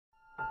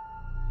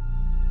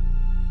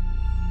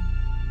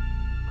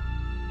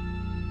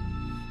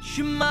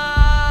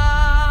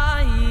Shema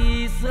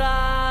Yisrael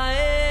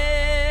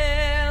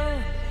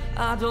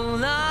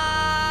Adonai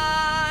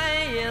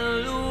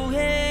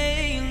Eloheinu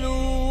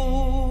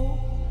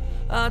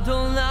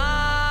Adonai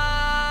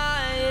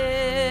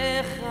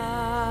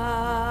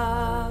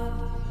Echad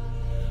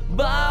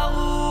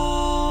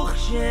Baruch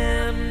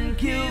Shem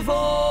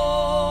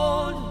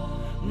Kivod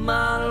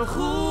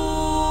Malchuto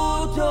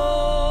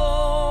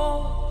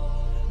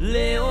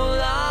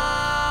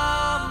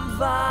Leolam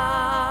Vaed.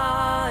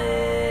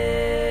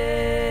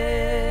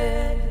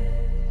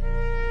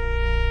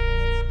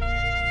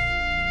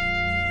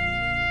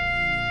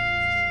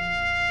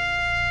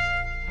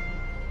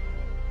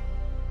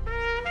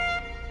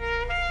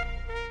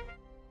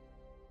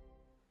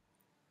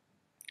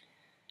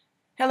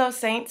 Hello,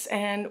 Saints,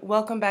 and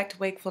welcome back to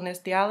Wakefulness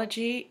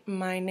Theology.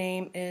 My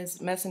name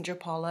is Messenger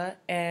Paula,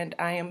 and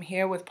I am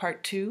here with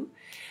part 2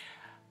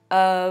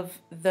 of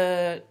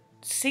the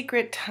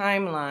secret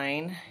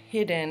timeline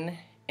hidden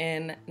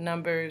in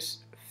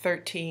Numbers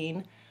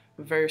 13,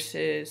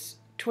 verses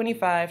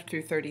 25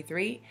 through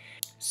 33.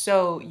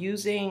 So,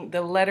 using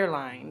the letter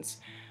lines,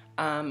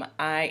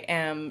 I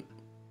am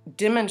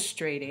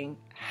demonstrating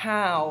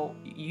how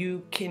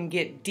you can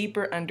get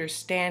deeper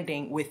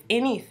understanding with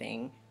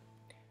anything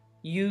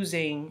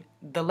using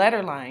the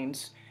letter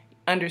lines,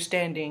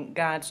 understanding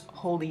God's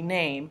holy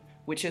name,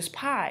 which is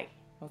Pi,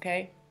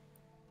 okay?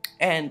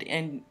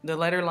 And the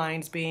letter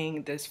lines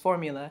being this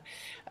formula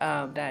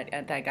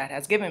that God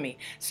has given me.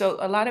 So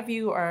a lot of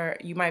you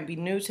might be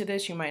new to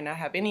this. You might not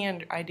have any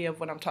idea of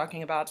what I'm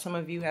talking about. Some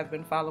of you have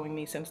been following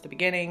me since the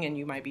beginning, and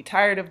you might be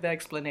tired of the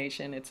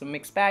explanation. It's a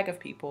mixed bag of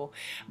people.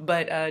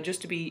 But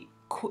just to be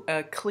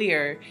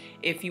clear,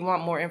 if you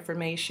want more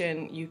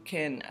information, you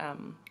can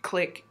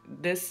click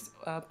this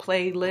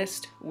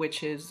playlist,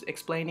 which is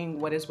explaining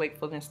what is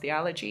Wakefulness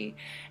Theology,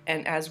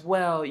 and as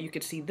well you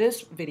could see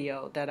this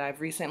video that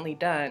I've recently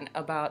done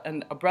about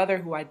a brother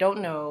who I don't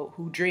know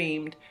who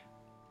dreamed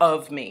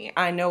of me.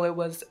 I know it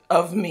was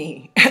of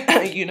me.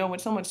 You know, when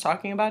someone's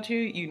talking about you,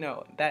 you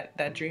know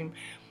that dream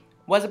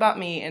was about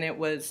me, and it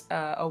was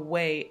a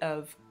way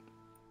of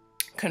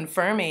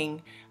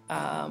confirming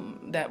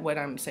that what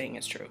I'm saying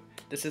is true.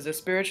 This is a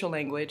spiritual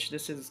language.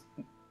 This is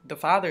the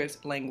Father's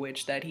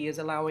language that He is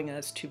allowing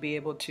us to be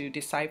able to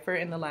decipher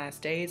in the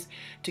last days,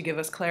 to give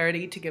us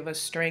clarity, to give us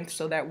strength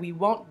so that we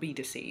won't be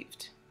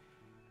deceived.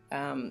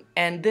 And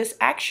this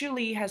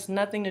actually has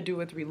nothing to do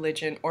with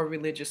religion or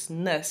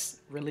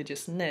religiousness,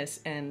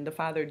 and the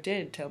Father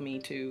did tell me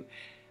to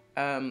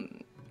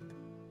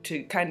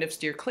kind of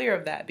steer clear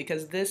of that,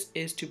 because this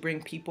is to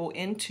bring people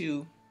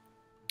into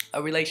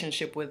a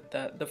relationship with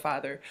the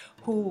Father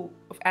who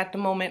at the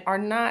moment are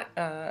not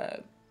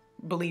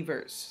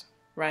believers,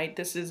 right?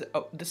 This is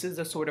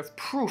a sort of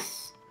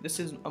proof.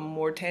 This is a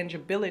more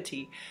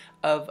tangibility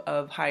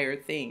of higher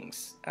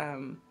things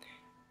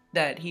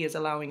that He is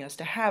allowing us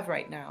to have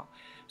right now.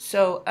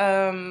 So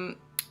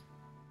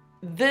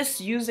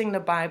this using the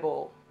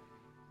Bible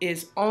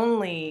is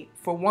only,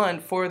 for one,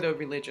 for the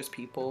religious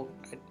people,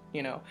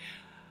 you know.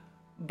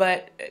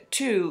 But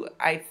two,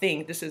 I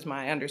think this is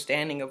my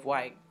understanding of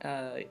why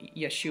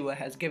Yeshua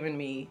has given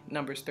me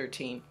Numbers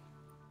 13.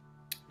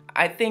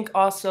 I think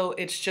also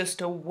it's just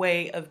a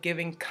way of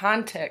giving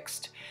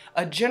context,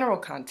 a general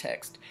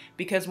context,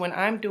 because when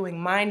I'm doing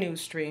my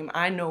news stream,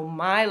 I know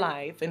my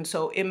life, and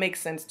so it makes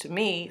sense to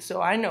me.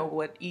 So I know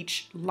what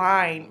each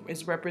line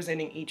is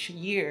representing each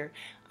year.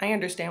 I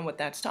understand what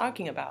that's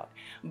talking about.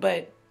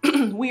 But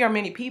we are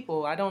many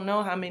people. I don't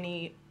know how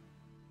many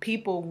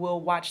people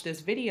will watch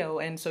this video,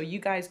 and so you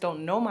guys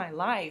don't know my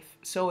life.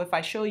 So if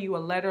I show you a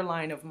letter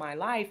line of my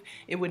life,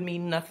 it would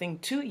mean nothing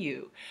to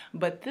you.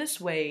 But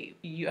this way,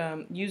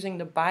 using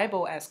the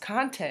Bible as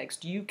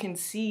context, you can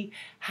see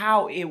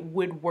how it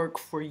would work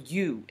for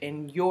you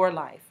in your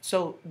life.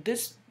 So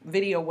this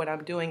video, what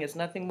I'm doing is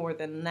nothing more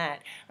than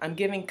that. I'm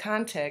giving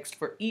context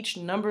for each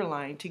number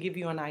line to give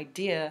you an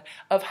idea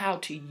of how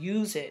to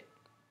use it,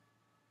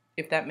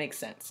 if that makes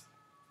sense.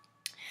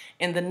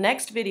 In the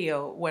next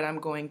video, what I'm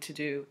going to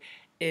do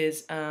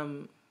is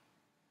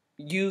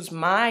use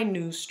my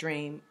news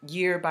stream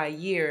year by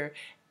year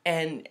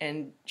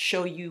and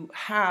show you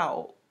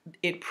how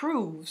it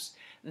proves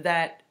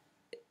that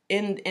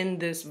in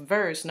this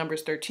verse,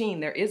 Numbers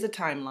 13, there is a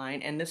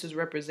timeline, and this is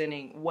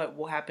representing what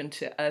will happen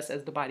to us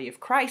as the body of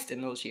Christ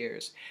in those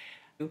years.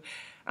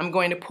 I'm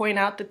going to point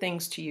out the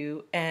things to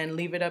you and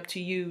leave it up to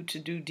you to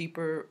do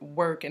deeper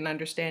work and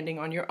understanding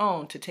on your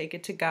own, to take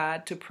it to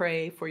God, to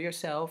pray for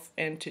yourself,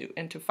 and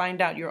to find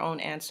out your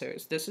own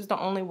answers. This is the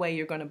only way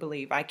you're going to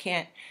believe. I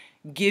can't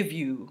give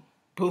you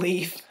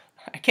belief.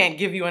 I can't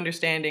give you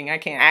understanding. I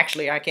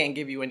can't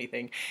give you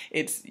anything.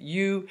 It's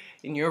you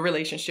in your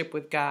relationship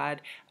with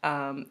God.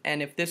 And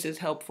if this is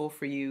helpful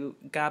for you,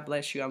 God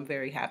bless you. I'm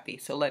very happy.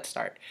 So let's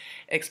start.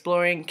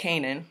 Exploring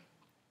Canaan.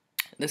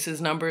 This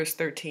is Numbers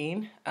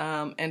 13.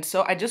 And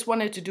so I just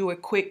wanted to do a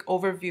quick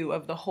overview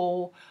of the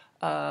whole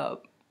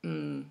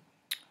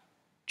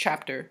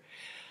chapter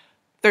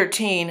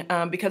 13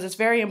 because it's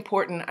very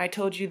important. I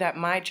told you that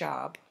my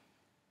job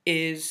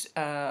is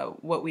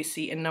what we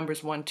see in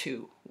Numbers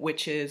 1:2,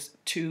 which is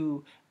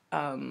to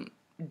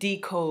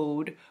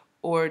decode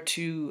or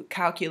to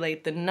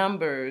calculate the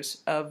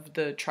numbers of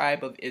the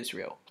tribe of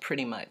Israel,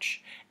 pretty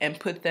much, and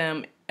put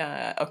them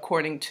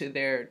according to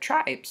their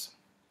tribes.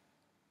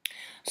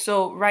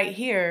 So right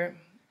here,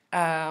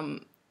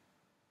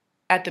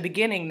 at the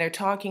beginning, they're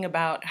talking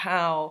about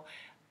how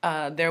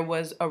there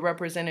was a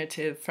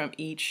representative from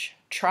each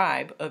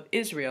tribe of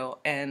Israel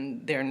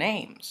and their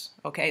names.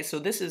 Okay, so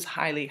this is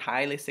highly,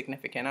 highly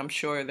significant. I'm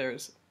sure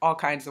there's all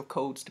kinds of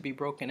codes to be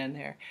broken in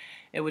there.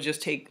 It would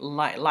just take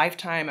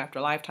lifetime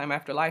after lifetime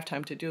after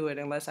lifetime to do it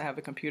unless I have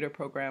a computer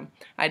program.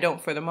 I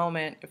don't for the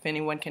moment. If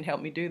anyone can help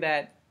me do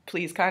that,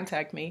 please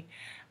contact me.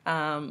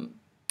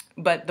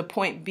 But the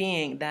point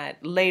being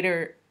that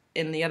later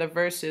in the other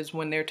verses,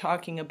 when they're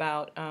talking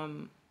about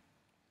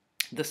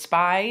the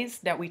spies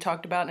that we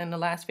talked about in the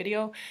last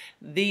video,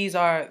 these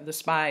are the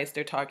spies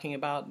they're talking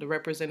about, the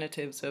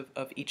representatives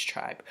of each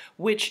tribe,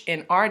 which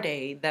in our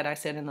day, that I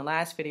said in the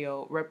last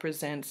video,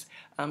 represents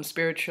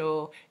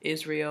spiritual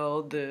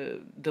Israel,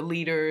 the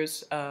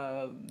leaders,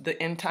 the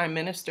end time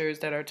ministers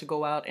that are to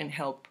go out and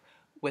help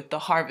with the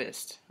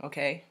harvest,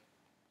 okay?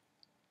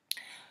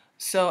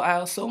 So I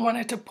also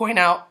wanted to point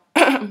out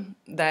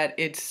that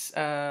it's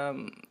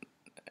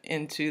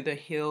into the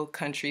hill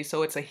country.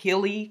 So it's a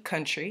hilly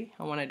country.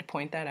 I wanted to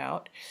point that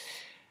out.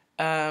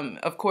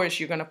 Of course,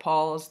 you're going to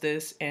pause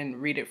this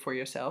and read it for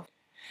yourself.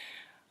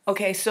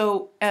 Okay,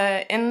 so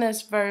in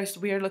this verse,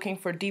 we are looking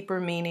for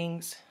deeper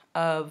meanings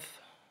of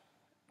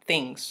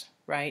things,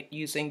 right?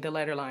 Using the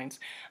letter lines.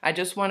 I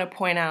just want to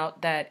point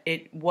out that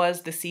it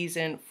was the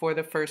season for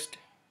the first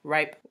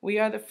ripe. We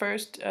are the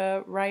first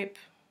ripe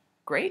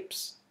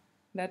grapes.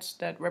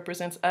 That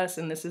represents us,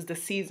 and this is the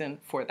season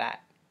for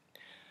that.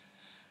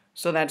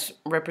 So that's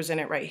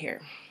represented right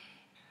here.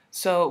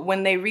 So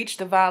when they reached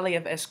the valley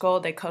of Eshcol,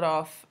 they cut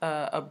off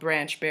a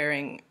branch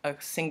bearing a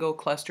single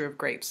cluster of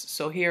grapes.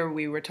 So here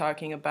we were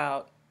talking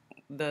about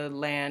the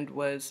land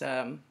was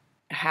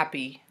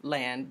happy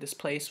land. This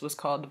place was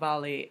called the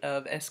Valley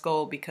of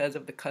Eshcol because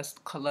of the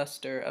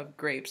cluster of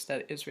grapes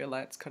that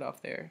Israelites cut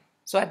off there.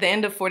 So at the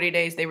end of 40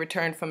 days, they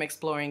returned from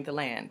exploring the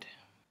land.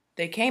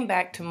 They came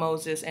back to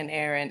Moses and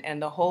Aaron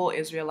and the whole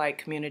Israelite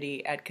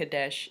community at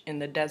Kadesh in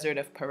the desert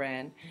of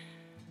Paran.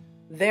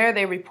 There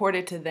they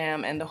reported to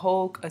them and the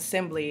whole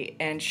assembly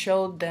and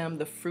showed them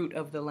the fruit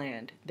of the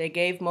land. They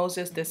gave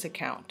Moses this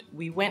account.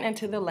 We went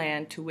into the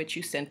land to which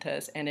you sent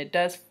us, and it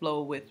does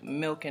flow with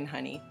milk and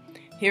honey.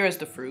 Here is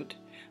the fruit.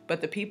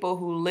 But the people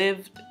who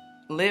live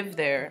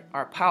there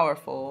are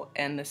powerful,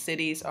 and the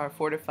cities are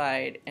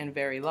fortified and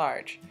very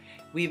large.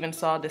 We even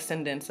saw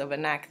descendants of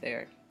Anak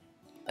there.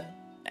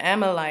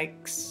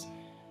 Amalekites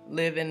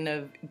live in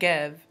the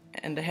Negev,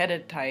 and the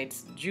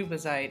Hittites,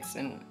 Jebusites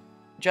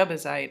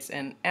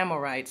and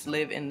Amorites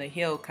live in the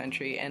hill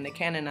country, and the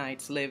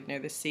Canaanites live near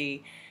the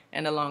sea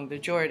and along the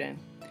Jordan.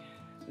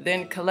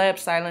 Then Caleb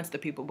silenced the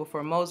people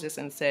before Moses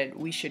and said,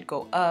 "We should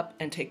go up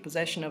and take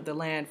possession of the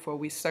land, for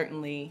we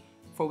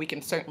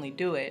can certainly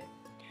do it."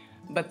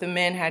 But the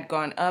men had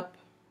gone up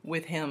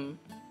with him.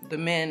 The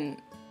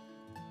men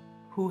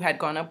who had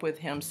gone up with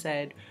him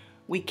said,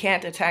 "We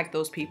can't attack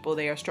those people.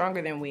 They are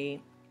stronger than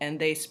we." And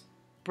they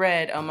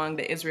spread among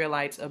the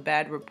Israelites a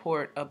bad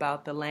report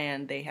about the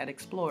land they had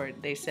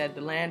explored. They said,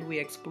 "The land we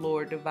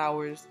explored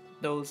devours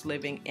those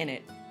living in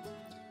it.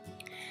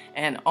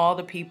 And all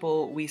the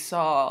people we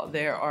saw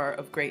there are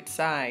of great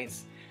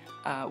size.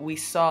 We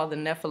saw the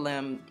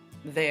Nephilim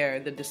there,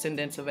 the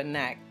descendants of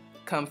Anak,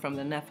 come from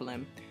the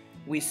Nephilim.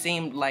 We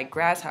seemed like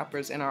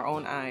grasshoppers in our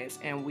own eyes,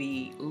 and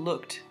we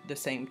looked the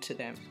same to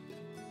them."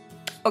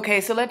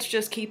 Okay, so let's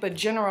just keep a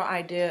general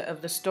idea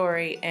of the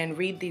story and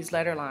read these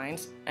letter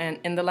lines. And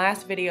in the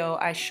last video,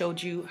 I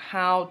showed you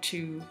how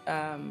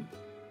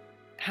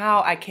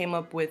I came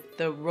up with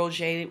the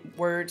Roger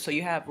word. So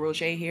you have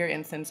Roger here,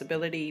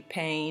 insensibility,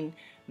 pain,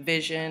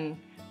 vision,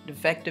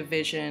 defective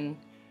vision.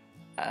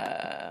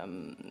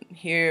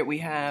 Here we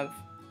have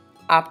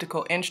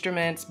optical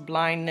instruments,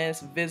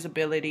 blindness,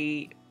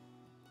 visibility,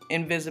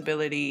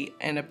 invisibility,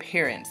 and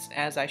appearance,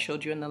 as I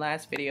showed you in the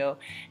last video.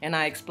 And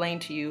I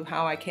explained to you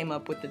how I came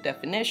up with the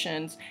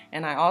definitions,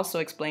 and I also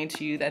explained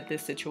to you that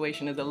this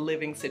situation is a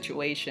living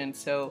situation.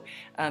 So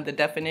the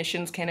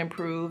definitions can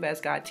improve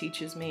as God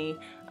teaches me.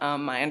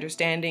 My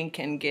understanding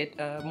can get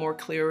more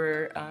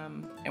clearer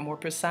and more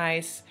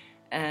precise,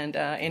 and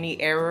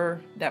any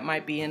error that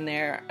might be in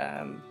there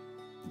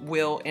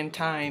will in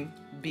time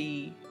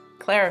be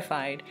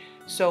clarified.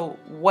 So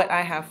what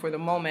I have for the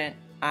moment,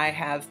 I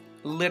have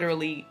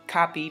literally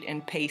copied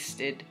and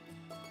pasted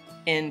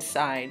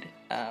inside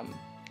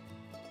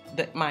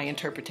my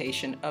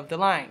interpretation of the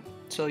line.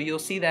 So you'll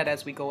see that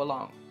as we go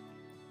along.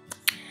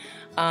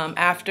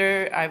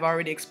 After I've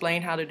already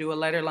explained how to do a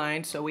letter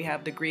line, so we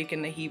have the Greek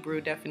and the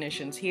Hebrew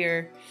definitions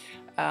here.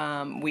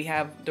 We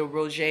have the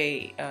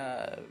Roger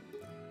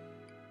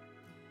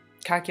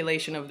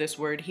calculation of this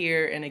word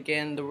here, and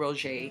again the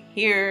Roger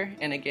here,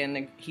 and again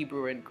the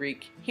Hebrew and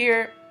Greek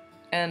here.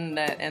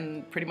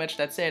 And pretty much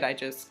that's it. I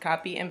just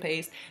copy and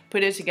paste,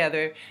 put it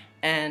together,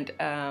 And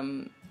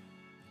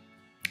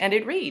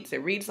it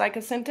reads like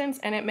a sentence,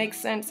 and it makes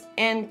sense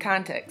in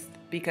context,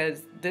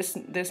 because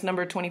this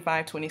number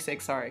 25,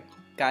 26, sorry,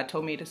 God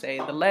told me to say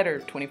the letter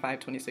 25,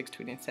 26,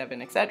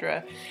 27,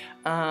 etc.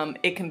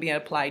 It can be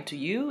applied to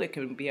you, it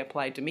can be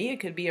applied to me, it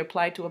could be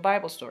applied to a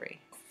Bible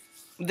story.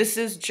 This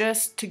is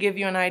just to give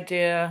you an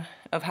idea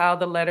of how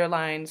the letter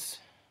lines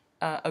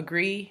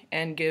agree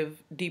and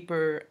give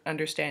deeper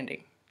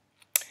understanding.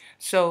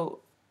 So,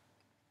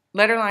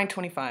 letter line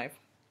 25.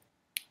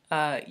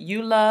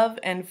 You love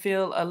and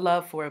feel a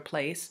love for a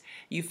place.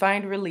 You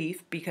find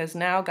relief because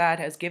now God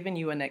has given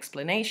you an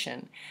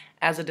explanation.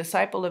 As a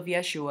disciple of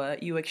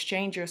Yeshua, you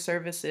exchange your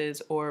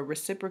services or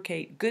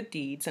reciprocate good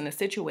deeds in a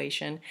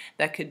situation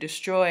that could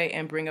destroy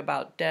and bring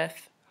about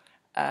death.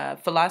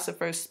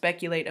 Philosophers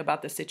speculate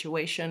about the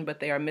situation, but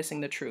they are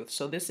missing the truth.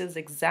 So this is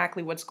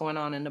exactly what's going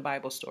on in the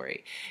Bible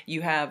story.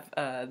 You have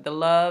the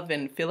love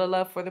and feel a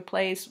love for the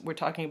place. We're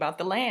talking about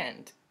the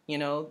land. You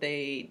know,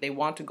 they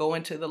want to go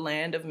into the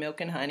land of milk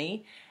and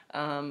honey.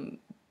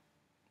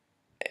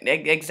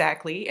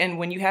 Exactly. And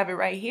when you have it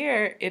right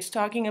here, it's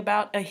talking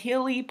about a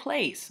hilly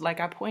place, like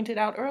I pointed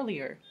out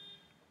earlier.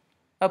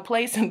 A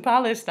place in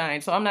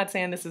Palestine. So I'm not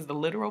saying this is the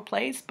literal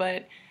place,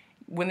 but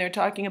when they're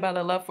talking about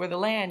a love for the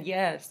land,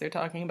 yes, they're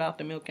talking about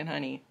the milk and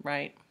honey,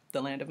 right?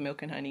 The land of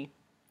milk and honey.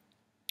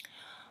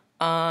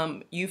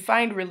 You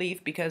find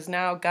relief because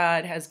now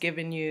God has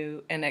given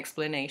you an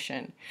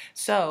explanation.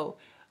 So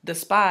the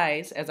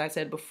spies, as I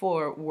said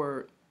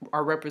before,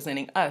 are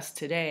representing us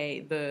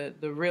today,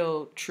 the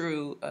real,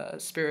 true,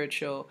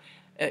 spiritual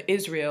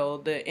Israel,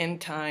 the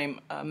end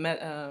time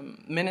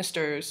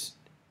ministers,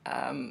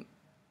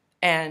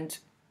 and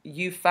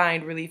you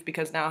find relief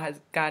because now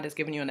God has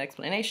given you an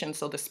explanation.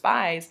 So the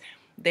spies,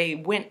 they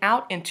went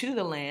out into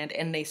the land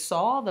and they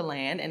saw the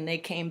land, and they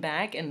came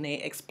back and they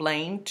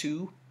explained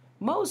to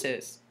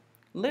Moses,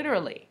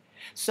 literally.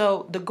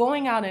 So the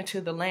going out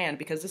into the land,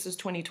 because this is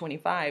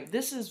 2025,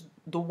 this is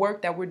the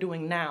work that we're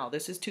doing now.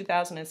 This is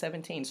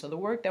 2017. So the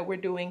work that we're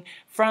doing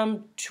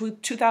from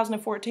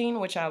 2014,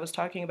 which I was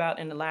talking about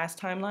in the last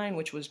timeline,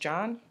 which was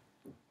John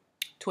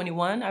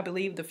 21, I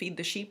believe, the Feed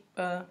the Sheep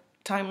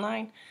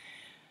timeline.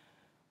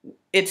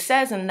 It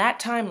says in that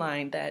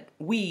timeline that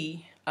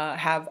we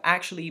have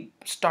actually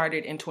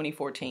started in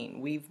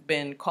 2014. We've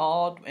been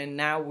called, and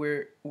now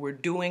we're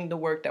doing the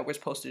work that we're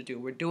supposed to do.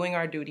 We're doing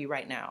our duty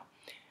right now.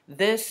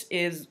 This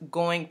is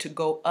going to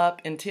go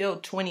up until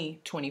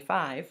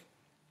 2025.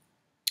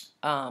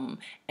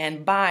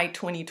 And by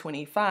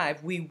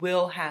 2025, we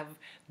will have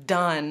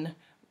done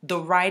the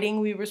writing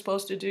we were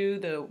supposed to do,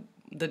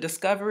 the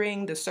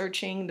discovering, the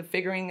searching, the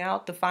figuring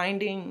out, the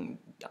finding,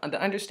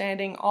 the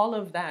understanding. All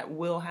of that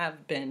will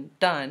have been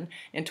done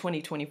in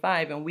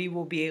 2025, and we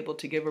will be able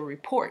to give a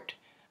report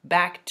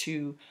back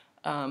to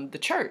the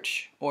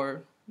church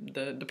or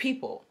the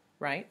people,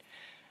 right?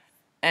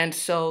 And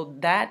so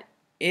that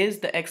is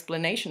the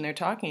explanation they're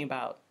talking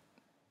about,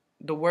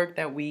 the work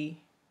that we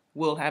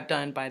will have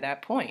done by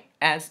that point,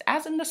 as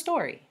in the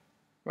story,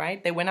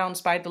 right? They went out and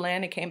spied the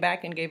land and came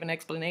back and gave an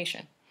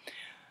explanation.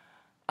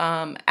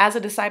 As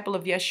a disciple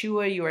of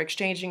Yeshua, you are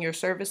exchanging your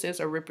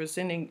services or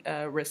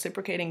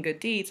reciprocating good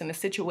deeds in a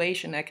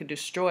situation that could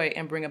destroy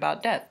and bring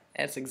about death.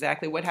 That's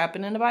exactly what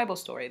happened in the Bible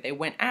story. They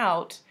went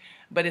out,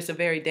 but it's a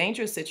very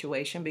dangerous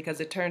situation because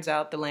it turns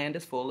out the land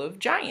is full of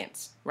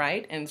giants,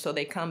 right? And so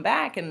they come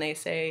back and they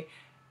say,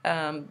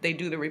 they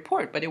do the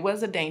report, but it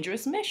was a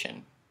dangerous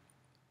mission.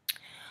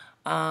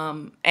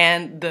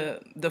 And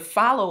the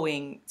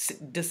following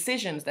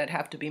decisions that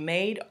have to be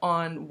made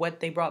on what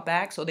they brought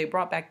back. So they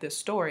brought back this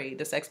story,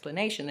 this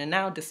explanation, and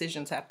now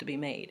decisions have to be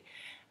made.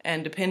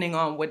 And depending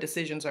on what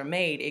decisions are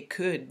made, it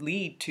could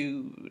lead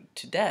to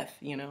death.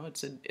 You know,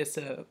 it's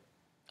a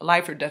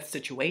life or death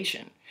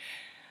situation.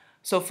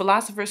 So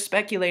philosophers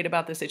speculate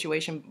about the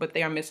situation, but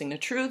they are missing the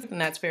truth,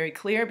 and that's very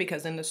clear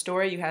because in the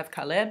story you have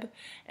Caleb,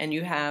 and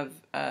you have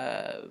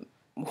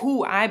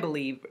who I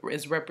believe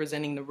is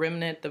representing the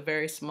remnant, the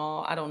very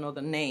small, I don't know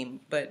the name,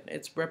 but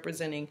it's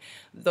representing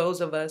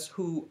those of us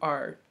who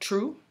are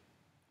true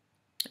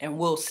and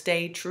will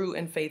stay true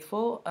and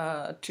faithful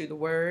to the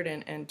word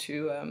and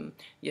to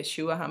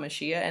Yeshua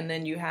Hamashiach. And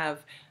then you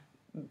have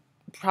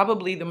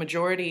probably the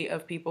majority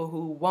of people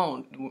who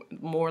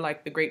won't, more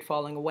like the great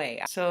falling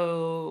away.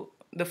 So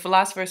the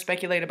philosophers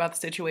speculate about the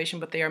situation,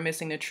 but they are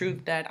missing the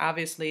truth that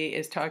obviously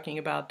is talking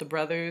about the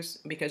brothers,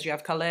 because you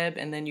have Caleb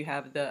and then you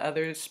have the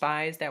other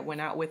spies that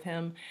went out with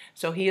him.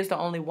 So he is the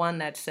only one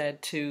that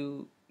said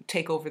to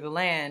take over the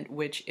land,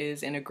 which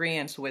is in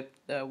agreement with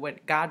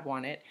what God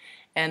wanted.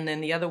 And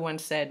then the other one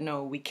said,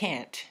 no, we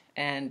can't.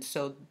 And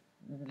so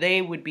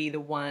they would be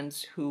the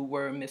ones who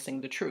were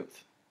missing the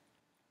truth.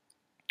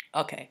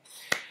 Okay,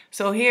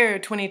 so here,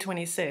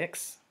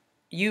 2026,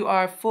 you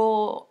are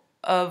full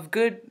of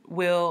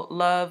goodwill,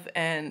 love,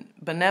 and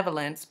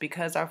benevolence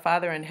because our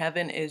Father in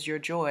heaven is your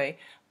joy,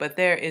 but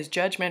there is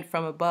judgment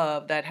from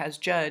above that has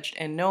judged,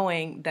 and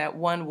knowing that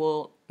one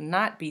will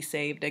not be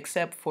saved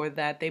except for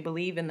that they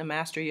believe in the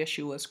Master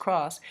Yeshua's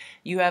cross.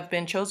 You have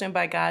been chosen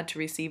by God to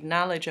receive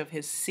knowledge of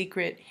his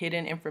secret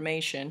hidden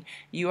information.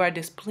 You are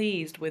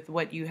displeased with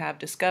what you have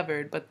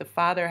discovered, but the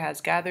Father has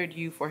gathered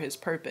you for his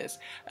purpose.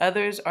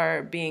 Others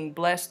are being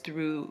blessed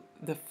through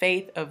the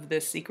faith of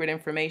this secret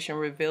information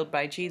revealed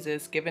by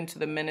Jesus, given to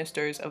the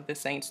ministers of the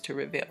saints to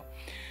reveal.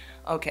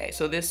 Okay,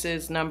 so this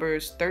is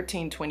Numbers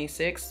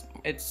 13:26.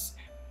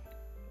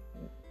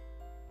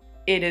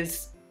 It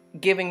is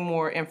giving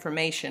more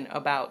information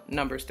about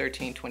Numbers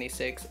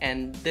 13:26,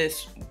 and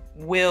this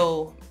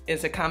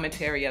is a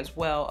commentary as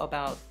well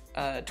about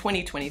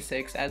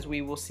 2026, as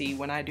we will see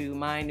when I do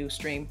my new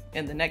stream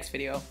in the next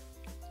video.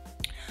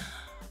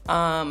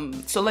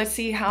 So let's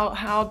see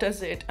how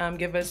does it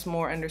give us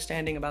more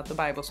understanding about the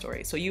Bible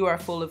story. So you are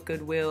full of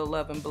goodwill,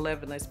 love, and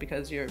benevolence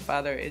because your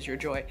Father is your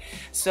joy.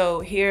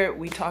 So here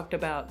we talked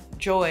about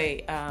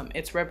joy.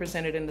 It's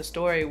represented in the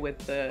story with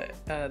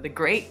the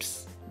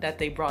grapes that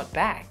they brought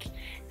back,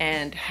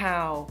 and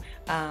how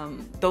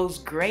those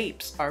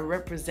grapes are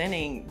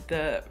representing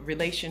the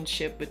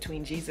relationship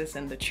between Jesus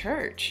and the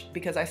church.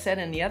 Because I said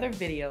in the other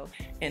video,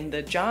 in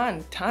the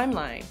John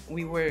timeline,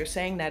 we were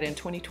saying that in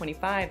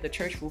 2025, the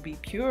church will be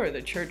pure.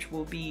 The church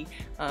will be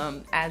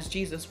as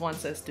Jesus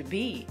wants us to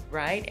be,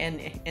 right?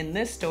 And in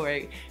this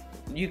story,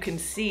 you can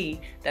see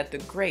that the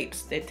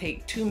grapes, they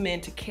take two men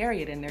to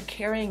carry it, and they're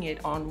carrying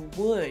it on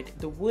wood.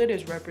 The wood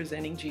is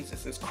representing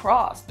Jesus's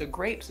cross. The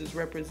grapes is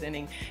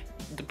representing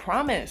the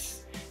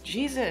promise,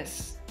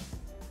 Jesus.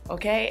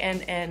 Okay,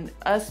 and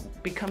us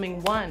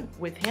becoming one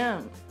with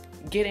him,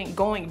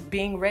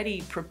 being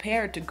ready,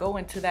 prepared to go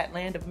into that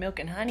land of milk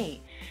and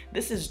honey.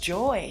 This is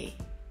joy.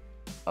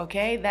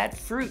 Okay, that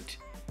fruit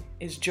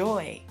is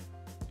joy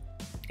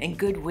and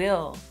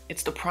goodwill.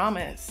 It's the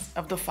promise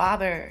of the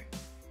Father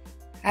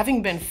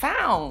having been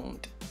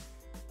found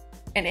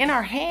and in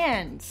our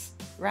hands,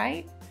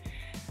 right?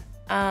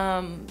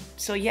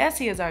 So yes,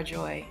 he is our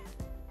joy.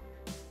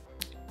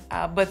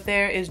 But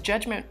there is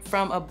judgment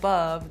from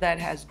above that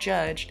has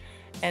judged,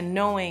 and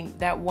knowing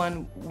that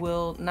one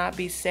will not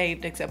be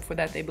saved except for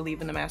that they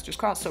believe in the Master's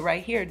cross. So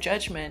right here,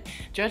 judgment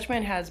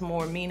has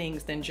more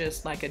meanings than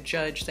just like a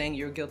judge saying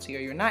you're guilty or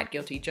you're not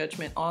guilty.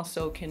 Judgment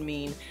also can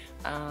mean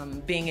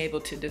being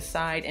able to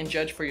decide and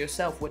judge for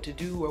yourself what to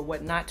do or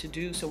what not to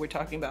do. So we're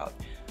talking about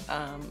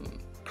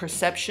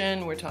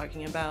perception, we're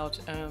talking about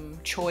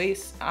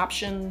choice,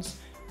 options,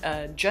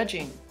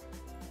 judging.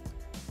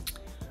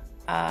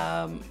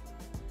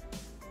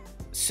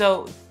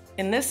 So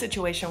in this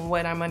situation,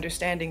 what I'm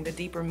understanding, the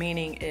deeper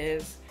meaning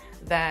is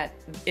that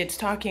it's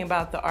talking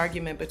about the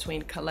argument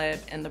between Caleb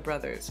and the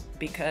brothers,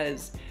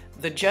 because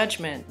the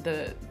judgment,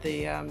 the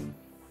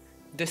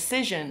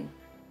decision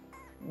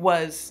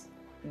was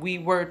we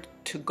were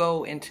to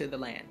go into the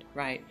land,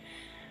 right?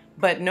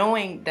 But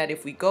knowing that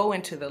if we go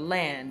into the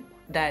land,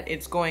 that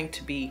it's going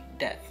to be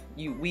death.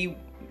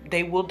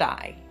 They will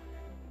die.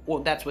 Well,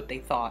 that's what they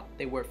thought.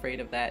 They were afraid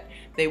of that.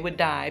 They would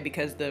die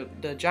because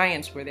the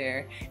giants were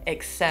there,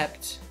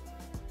 except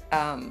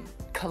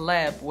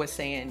Caleb was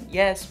saying,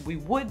 yes, we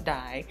would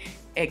die,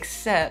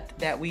 except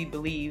that we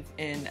believe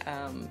in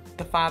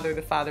the Father.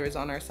 The Father is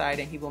on our side,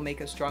 and he will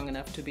make us strong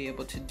enough to be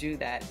able to do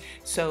that.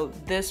 So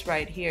this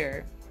right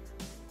here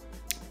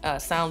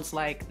sounds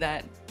like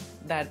that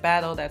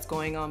battle that's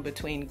going on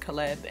between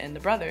Caleb and the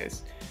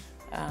brothers.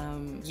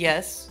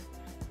 Yes,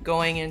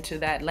 going into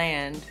that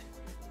land,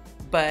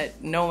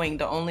 but knowing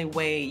the only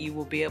way you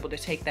will be able to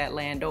take that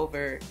land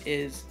over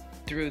is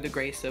through the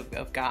grace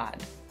of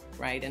God,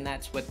 right? And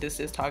that's what this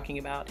is talking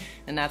about,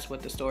 and that's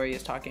what the story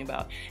is talking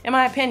about. In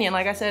my opinion,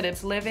 like I said,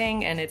 it's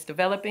living and it's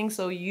developing,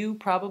 so you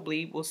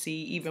probably will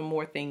see even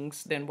more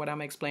things than what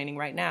I'm explaining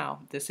right now.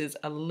 This is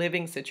a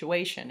living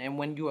situation, and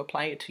when you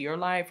apply it to your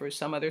life or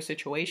some other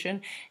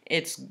situation,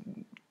 it's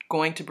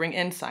going to bring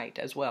insight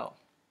as well.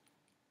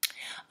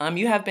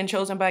 You have been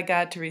chosen by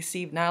God to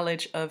receive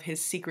knowledge of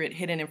his secret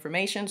hidden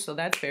information. So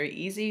that's very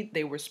easy.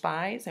 They were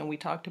spies, and we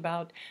talked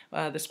about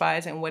the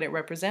spies and what it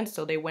represents.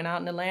 So they went out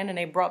in the land and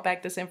they brought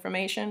back this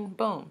information.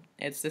 Boom.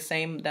 It's the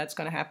same that's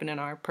going to happen in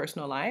our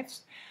personal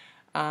lives.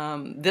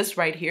 This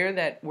right here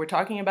that we're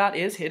talking about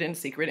is hidden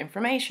secret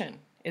information.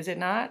 Is it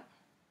not?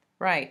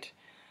 Right.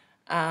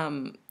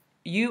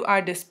 You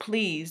are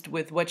displeased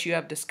with what you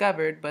have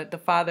discovered, but the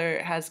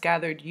Father has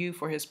gathered you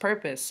for his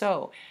purpose.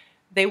 So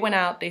they went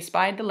out, they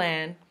spied the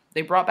land,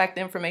 they brought back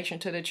the information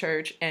to the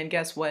church, and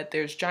guess what?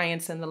 There's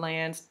giants in the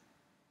lands,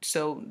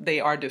 so they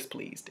are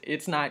displeased.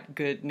 It's not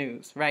good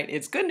news, right?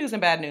 It's good news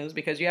and bad news,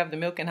 because you have the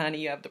milk and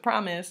honey, you have the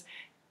promise,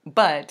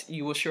 but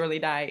you will surely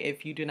die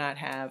if you do not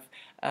have,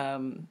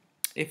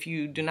 if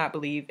you do not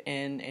believe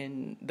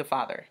in the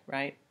Father,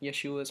 right?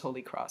 Yeshua's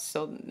holy cross.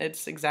 So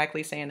it's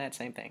exactly saying that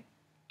same thing.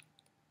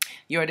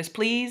 You are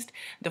displeased.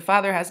 The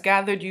Father has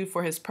gathered you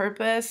for his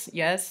purpose.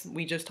 Yes,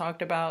 we just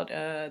talked about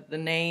the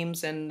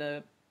names and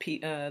the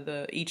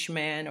each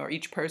man or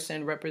each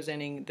person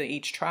representing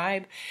each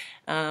tribe.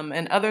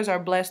 And others are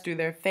blessed through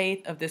their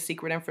faith of this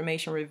secret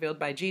information revealed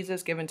by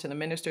Jesus, given to the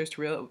ministers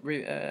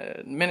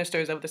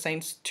ministers of the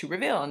saints to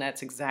reveal. And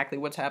that's exactly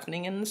what's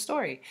happening in the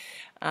story.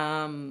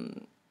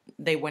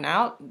 They went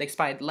out, they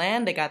spied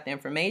land, they got the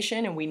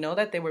information, and we know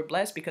that they were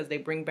blessed because they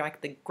bring back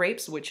the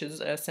grapes, which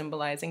is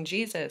symbolizing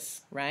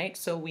Jesus, right?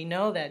 So we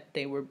know that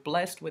they were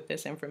blessed with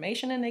this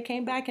information, and they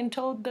came back and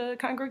told the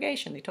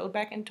congregation. They came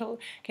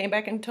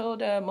back and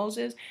told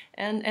Moses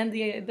and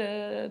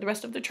the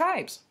rest of the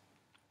tribes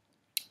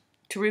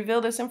to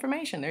reveal this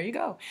information. There you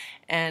go.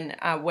 And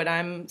what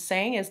I'm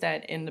saying is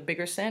that in the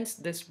bigger sense,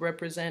 this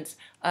represents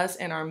us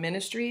and our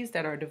ministries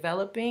that are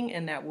developing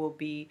and that will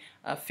be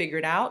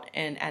figured out.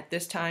 And at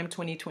this time,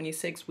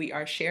 2026, we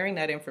are sharing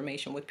that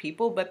information with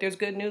people, but there's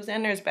good news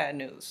and there's bad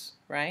news,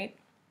 right?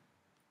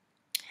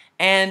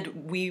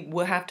 And we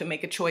will have to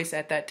make a choice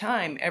at that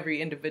time.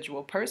 Every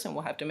individual person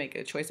will have to make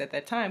a choice at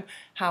that time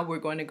how we're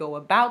going to go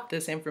about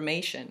this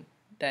information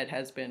that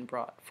has been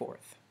brought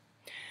forth.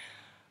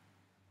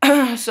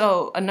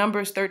 So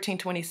Numbers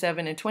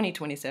 13:27 and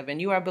 20:27.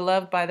 You are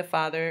beloved by the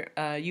Father.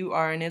 You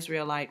are an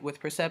Israelite with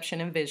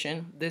perception and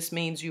vision. This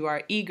means you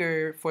are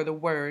eager for the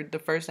word. The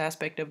first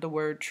aspect of the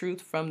word,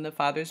 truth from the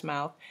Father's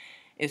mouth,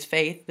 is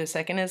faith. The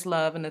second is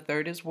love, and the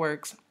third is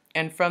works.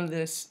 And from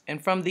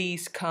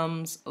these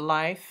comes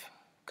life.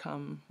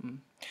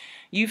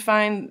 You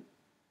find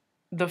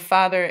the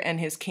Father and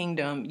his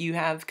kingdom. You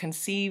have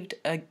conceived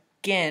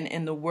again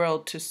in the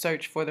world to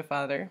search for the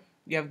Father.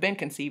 You have been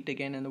conceived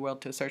again in the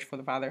world to search for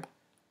the Father.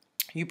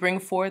 You bring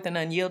forth an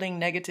unyielding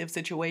negative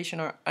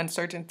situation or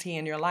uncertainty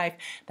in your life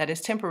that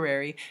is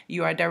temporary.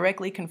 You are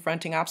directly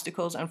confronting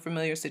obstacles,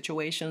 unfamiliar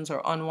situations,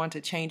 or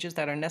unwanted changes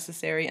that are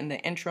necessary in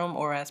the interim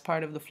or as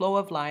part of the flow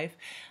of life.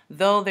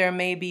 Though there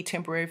may be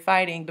temporary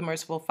fighting, the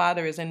merciful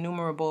Father is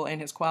innumerable in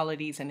his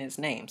qualities and his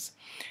names.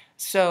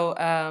 So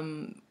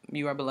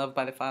you are beloved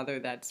by the Father.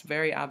 That's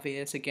very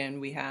obvious.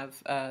 Again, we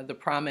have the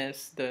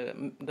promise,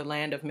 the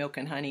land of milk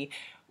and honey.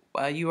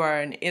 You are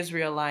an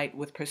Israelite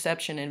with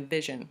perception and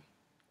vision.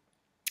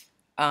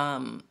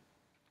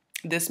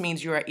 This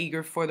means you are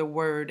eager for the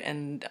word,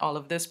 and all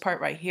of this part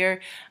right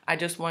here, I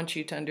just want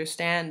you to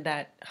understand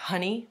that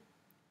honey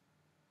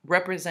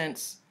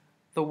represents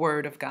the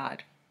word of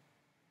God,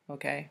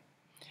 okay?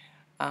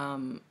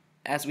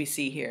 As we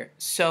see here.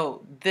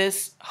 So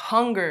this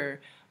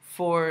hunger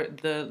for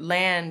the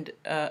land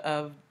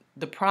of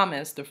the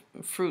promise, the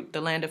fruit,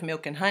 the land of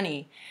milk and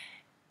honey,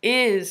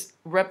 is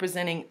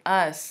representing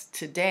us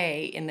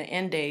today in the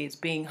end days,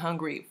 being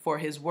hungry for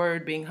his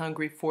word, being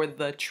hungry for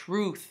the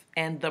truth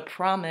and the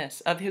promise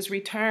of his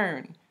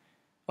return.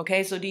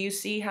 Okay, so do you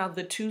see how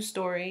the two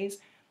stories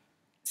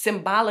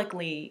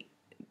symbolically,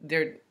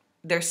 they're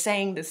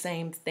saying the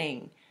same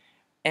thing?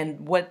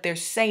 And what they're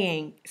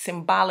saying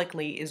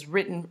symbolically is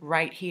written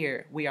right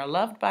here. We are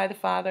loved by the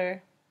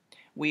Father.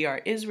 We are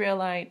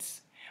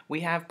Israelites. We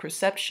have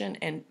perception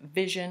and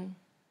vision.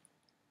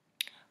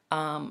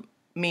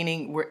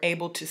 Meaning we're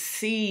able to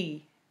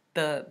see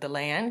the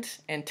land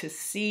and to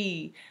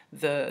see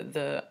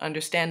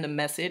understand the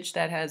message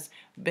that has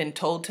been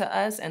told to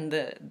us and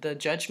the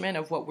judgment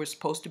of what we're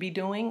supposed to be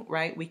doing,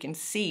 right? We can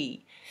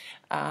see,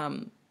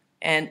 and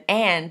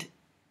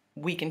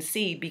we can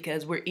see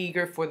because we're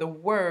eager for the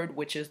word,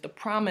 which is the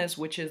promise,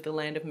 which is the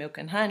land of milk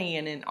and honey.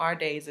 And in our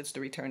days, it's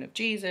the return of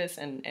Jesus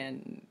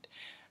and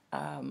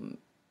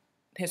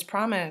his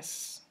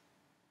promise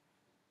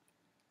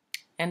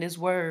and his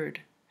word,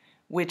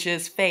 which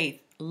is faith,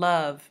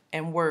 love,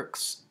 and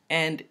works,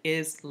 and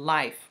is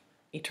life,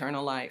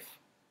 eternal life.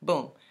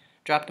 Boom.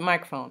 Drop the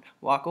microphone.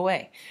 Walk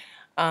away.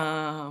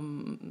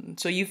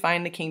 So you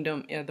find the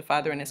kingdom, the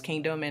Father and his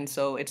kingdom, and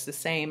so it's the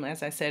same.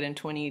 As I said, in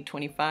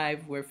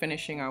 2025, we're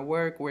finishing our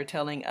work. We're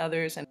telling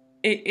others, and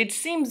it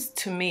seems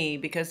to me,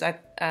 because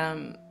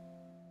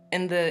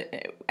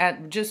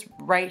just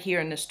right here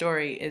in the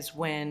story is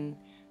when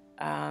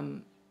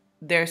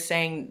they're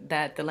saying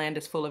that the land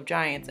is full of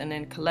giants, and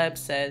then Caleb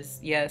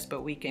says, yes,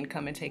 but we can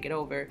come and take it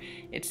over.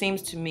 It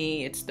seems to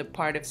me it's the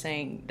part of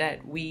saying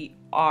that we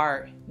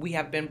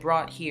have been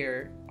brought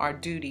here. Our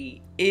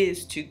duty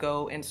is to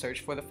go and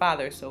search for the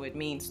Father. So it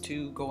means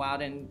to go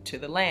out into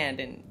the land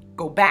and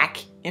go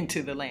back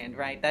into the land,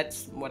 right?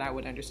 That's what I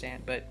would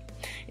understand, but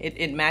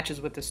it matches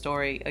with the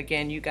story.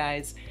 Again, you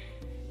guys,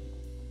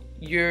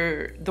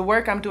 the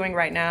work I'm doing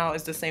right now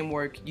is the same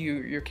work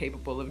you're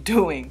capable of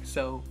doing.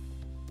 So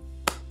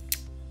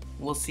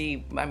we'll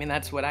see. I mean,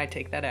 that's what I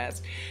take that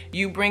as.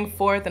 You bring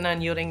forth an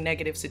unyielding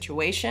negative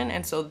situation.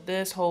 And so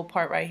this whole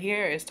part right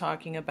here is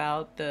talking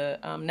about the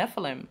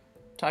Nephilim,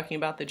 talking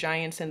about the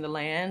giants in the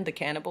land, the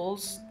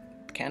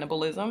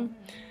cannibalism,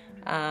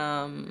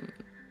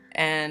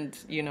 and,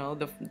 you know,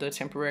 the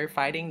temporary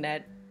fighting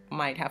that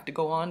might have to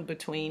go on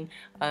between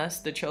us,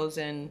 the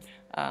chosen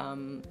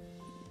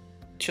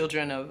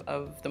children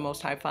of the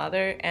Most High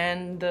Father,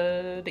 and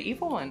the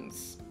evil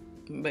ones.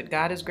 But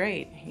God is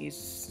great.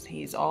 He's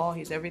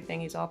everything.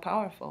 He's all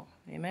powerful.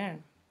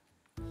 Amen.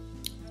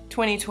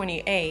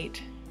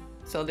 2028,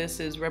 So this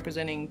is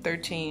representing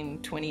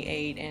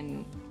 1328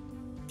 and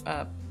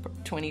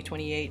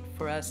 2028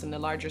 for us in the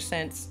larger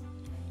sense.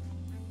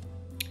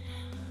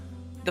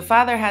 The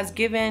Father has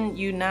given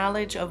you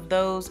knowledge of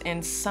those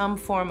in some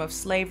form of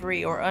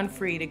slavery or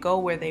unfree to go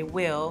where they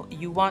will.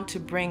 You want to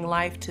bring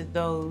life to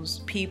those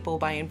people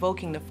by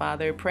invoking the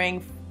Father,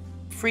 praying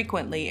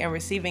frequently, and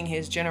receiving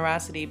His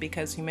generosity,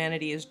 because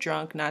humanity is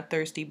drunk, not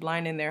thirsty,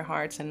 blind in their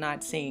hearts, and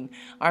not seeing.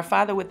 Our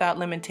Father without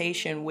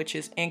limitation, which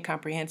is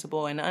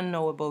incomprehensible and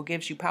unknowable,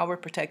 gives you power,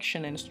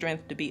 protection, and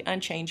strength to be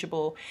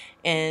unchangeable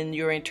in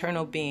your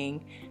internal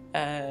being.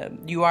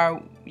 You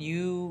are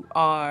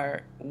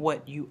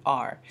what you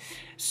are.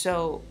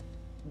 So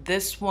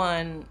this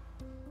one,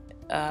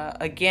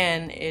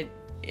 again, it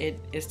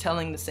is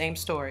telling the same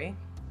story.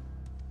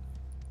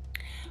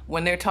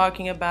 When they're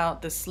talking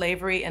about the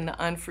slavery and the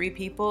unfree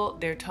people,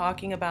 they're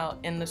talking about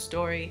in the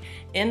story,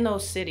 in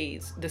those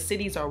cities, the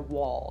cities are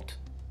walled,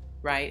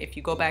 right? If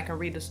you go back and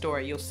read the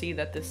story, you'll see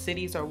that the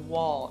cities are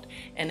walled.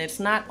 And it's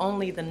not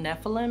only the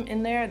Nephilim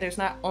in there, there's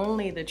not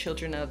only the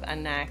children of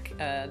Anak,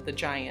 the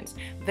giants.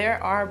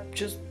 There are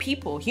just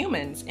people,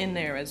 humans in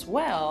there as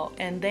well,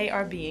 and they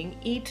are being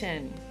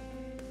eaten.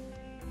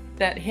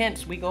 That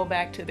hence, we go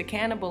back to the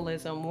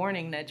cannibalism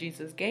warning that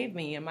Jesus gave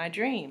me in my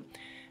dream.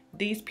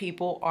 These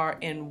people are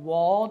in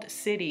walled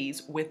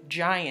cities with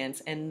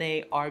giants, and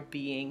they are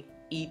being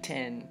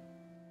eaten.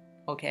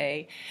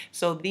 Okay,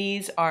 so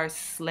these are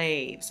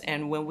slaves.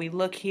 And when we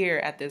look here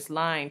at this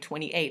line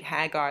 28,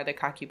 Hagar, the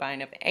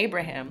concubine of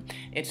Abraham,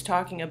 it's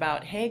talking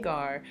about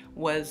Hagar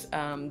was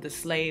the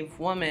slave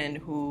woman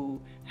who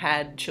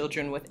had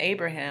children with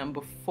Abraham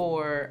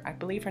before, I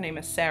believe her name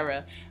is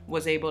Sarah,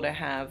 was able to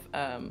have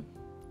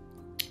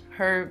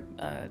her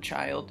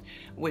child,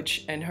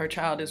 and her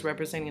child is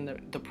representing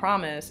the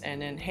promise,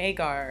 and then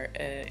Hagar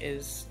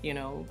is,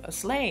 a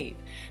slave.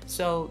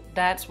 So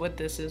that's what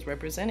this is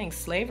representing,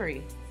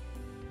 slavery.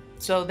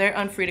 So they're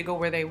unfree to go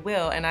where they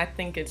will. And I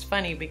think it's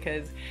funny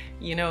because,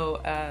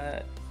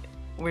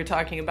 we're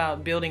talking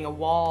about building a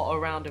wall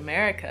around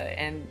America,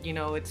 and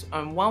it's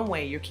on one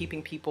way you're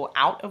keeping people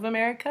out of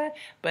America,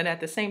 but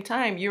at the same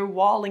time you're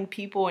walling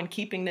people and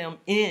keeping them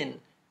in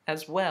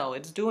as well.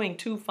 It's doing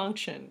two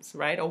functions,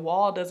 right? A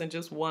wall doesn't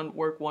just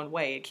work one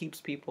way. It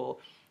keeps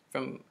people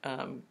from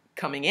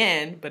coming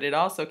in, but it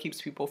also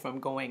keeps people from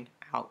going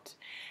out.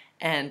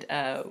 And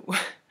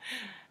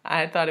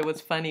I thought it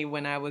was funny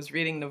when I was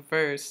reading the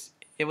verse,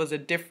 it was a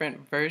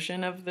different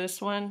version of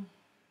this one.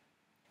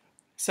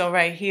 So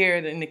right here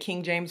in the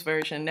King James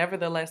Version,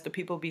 nevertheless, the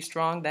people be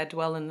strong that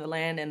dwell in the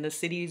land, and the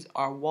cities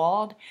are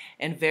walled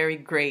and very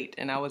great.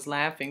 And I was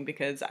laughing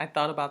because I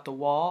thought about the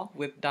wall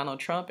with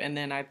Donald Trump, and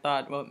then I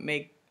thought, well,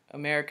 make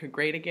America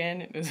great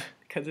again,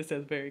 because it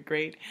says very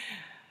great.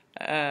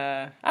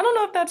 I don't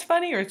know if that's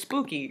funny or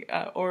spooky,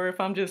 or if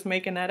I'm just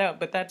making that up,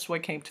 but that's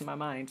what came to my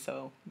mind.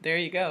 So there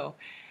you go.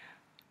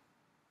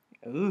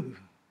 Ooh.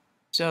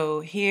 So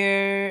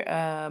here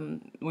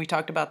we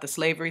talked about the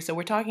slavery. So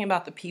we're talking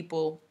about the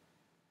people.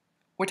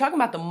 We're talking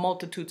about the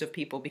multitudes of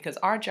people, because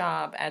our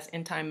job as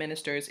end-time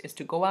ministers is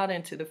to go out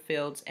into the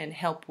fields and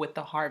help with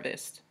the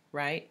harvest,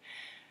 right?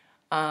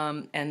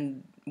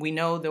 And we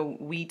know the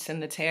wheats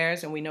and the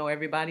tares, and we know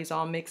everybody's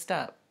all mixed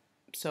up.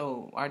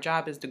 So our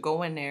job is to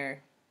go in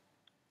there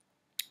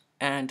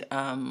and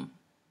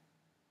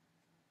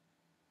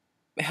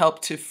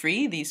help to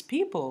free these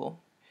people.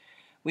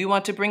 We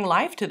want to bring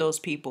life to those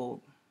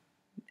people.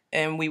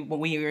 And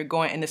we are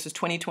going, and this is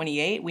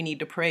 2028, we need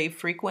to pray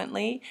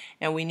frequently,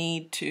 and we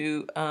need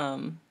to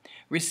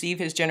receive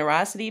His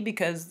generosity,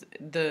 because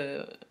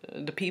the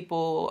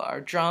people are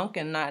drunk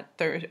and not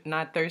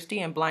thirsty,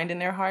 and blind in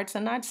their hearts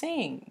and not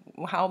seeing.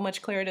 How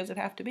much clearer does it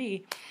have to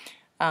be?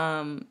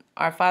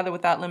 Our Father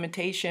without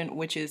limitation,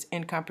 which is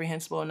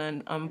incomprehensible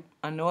and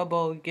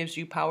unknowable, gives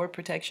you power,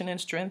 protection, and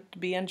strength to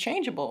be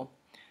unchangeable.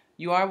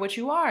 You are what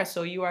you are,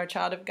 so you are a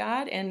child of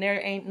God, and there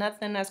ain't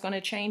nothing that's going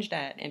to change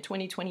that in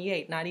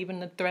 2028, not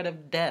even the threat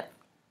of death,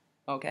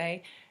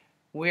 okay?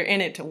 We're in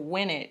it to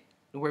win it.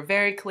 We're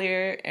very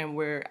clear, and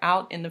we're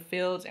out in the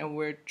fields, and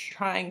we're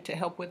trying to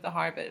help with the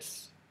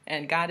harvest.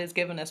 And God has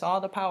given us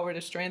all the power, the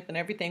strength, and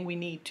everything we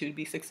need to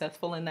be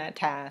successful in that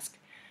task.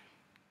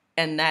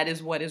 And that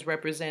is what is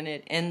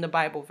represented in the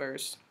Bible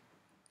verse.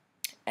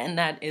 And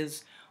that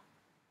is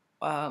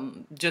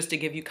just to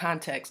give you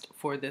context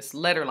for this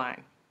letter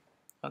line.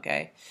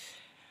 Okay.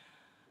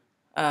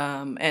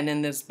 And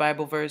in this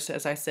Bible verse,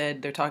 as I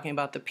said, they're talking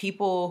about the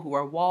people who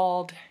are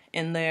walled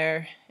in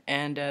there,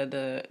 and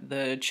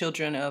the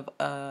children of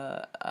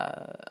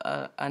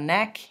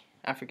Anak.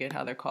 I forget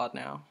how they're called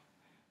now.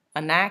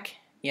 Anak,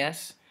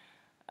 yes.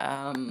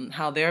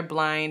 How they're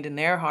blind in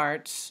their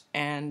hearts,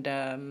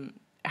 and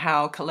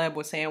how Caleb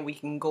was saying we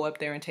can go up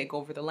there and take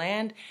over the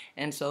land.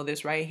 And so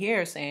this right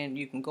here is saying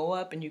you can go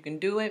up and you can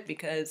do it,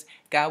 because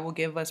God will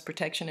give us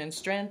protection and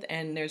strength,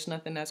 and there's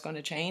nothing that's going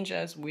to change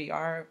us. We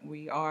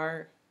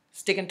are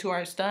sticking to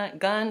our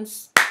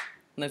guns.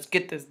 Let's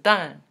get this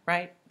done,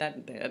 right?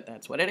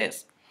 That's what it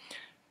is.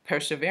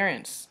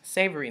 Perseverance,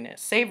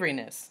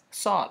 savoriness,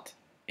 salt.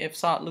 if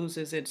salt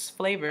loses its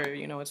flavor,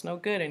 you know, it's no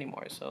good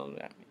anymore. So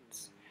that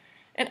means,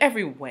 in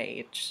every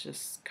way, it's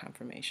just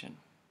confirmation.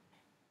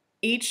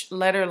 Each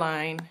letter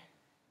line,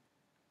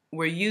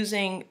 we're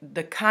using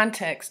the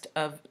context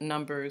of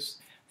Numbers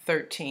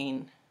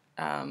 13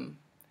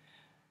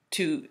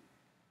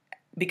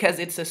 because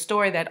it's a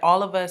story that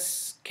all of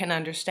us can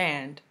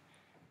understand.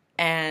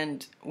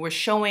 And we're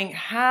showing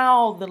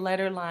how the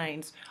letter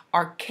lines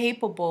are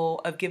capable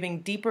of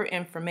giving deeper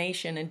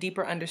information and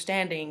deeper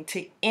understanding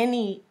to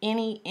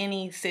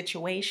any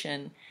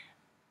situation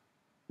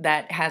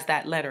that has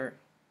that letter.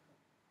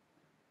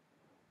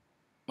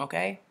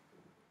 Okay?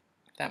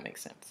 If that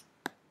makes sense.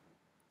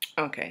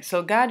 Okay,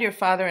 so God your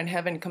Father in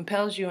heaven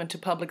compels you into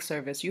public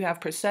service. You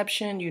have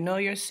perception, you know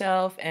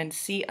yourself, and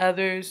see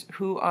others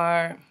who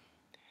are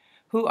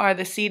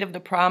the seed of the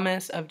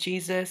promise of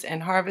Jesus,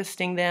 and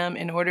harvesting them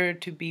in order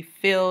to be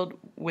filled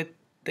with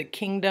the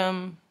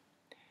kingdom,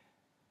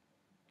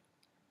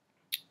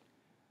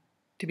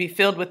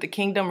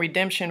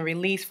 redemption,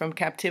 release from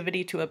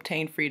captivity to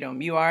obtain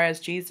freedom. You are as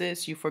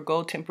Jesus. You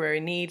forgo temporary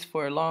needs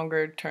for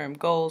longer-term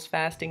goals.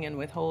 Fasting and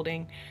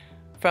withholding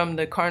from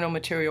the carnal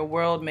material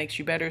world makes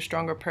you better,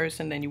 stronger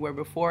person than you were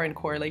before in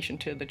correlation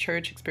to the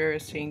church,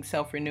 experiencing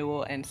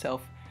self-renewal and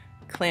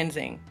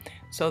self-cleansing.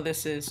 So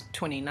this is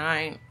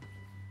 29.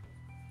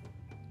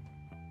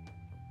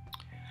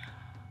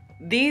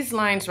 These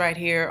lines right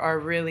here are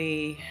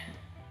really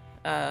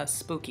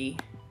spooky.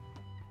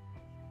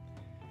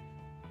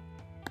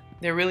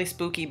 They're really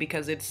spooky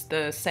because it's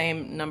the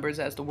same numbers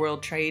as the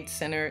World Trade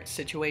Center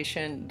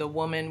situation. The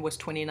woman was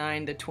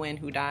 29, the twin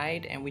who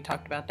died, and we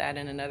talked about that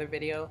in another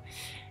video.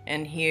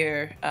 And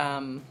here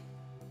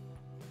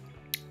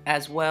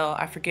as well,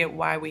 I forget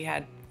why we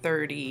had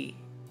 30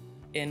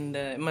 in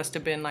the, it must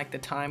have been like the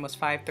time was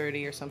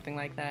 5:30 or something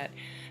like that.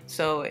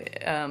 So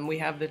we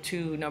have the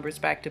two numbers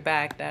back to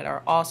back that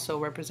are also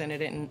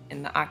represented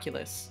in the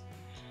Oculus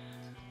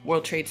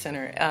World Trade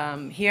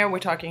Center. Here we're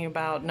talking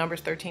about numbers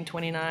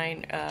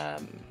 1329,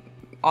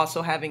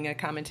 also having a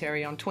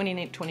commentary on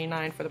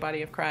 2829 for the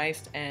body of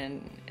Christ,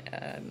 and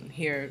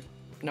here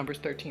numbers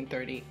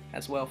 1330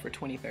 as well for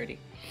 2030.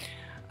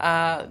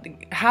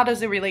 How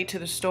does it relate to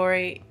the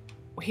story?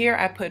 Here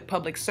I put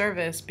public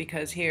service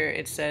because here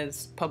it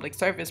says public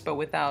service, but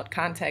without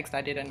context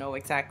I didn't know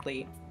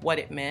exactly what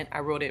it meant. I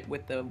wrote it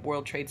with the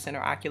World Trade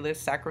Center Oculus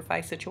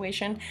sacrifice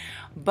situation,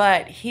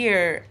 but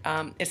here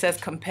it says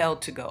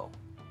compelled to go.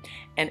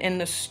 And in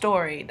the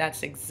story,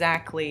 that's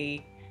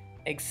exactly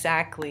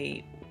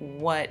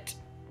what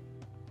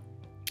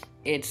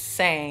it's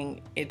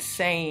saying. It's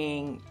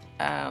saying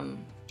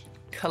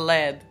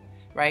Caleb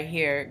right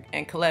here,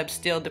 and Caleb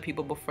stilled the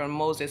people before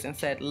Moses and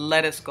said,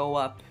 let us go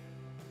up.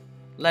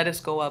 Let us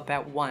go up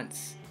at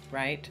once,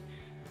 right?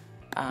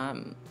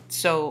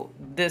 So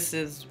this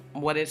is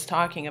what it's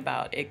talking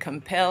about. It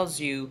compels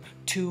you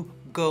to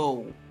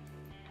go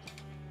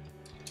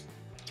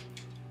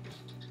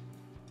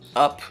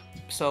up.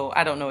 So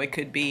I don't know, it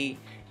could be,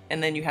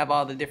 and then you have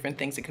all the different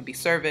things. It could be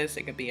service,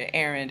 it could be an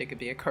errand, it could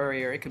be a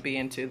courier, it could be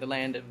into the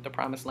land of the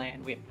promised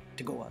land. We have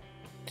to go up.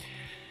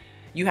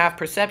 You have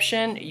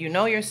perception, you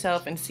know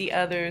yourself and see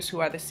others who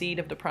are the seed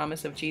of the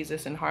promise of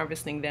Jesus, and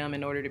harvesting them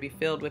in order to be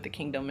filled with the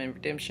kingdom and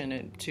redemption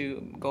and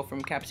to go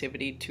from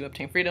captivity to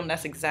obtain freedom.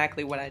 That's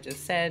exactly what I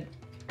just said.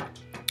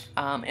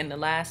 In the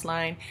last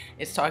line,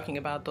 it's talking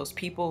about those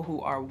people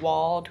who are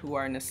walled, who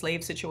are in a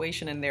slave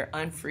situation and they're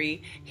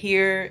unfree.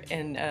 Here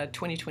in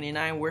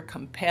 2029, we're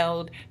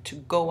compelled to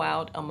go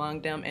out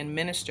among them and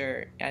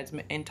minister as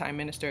end-time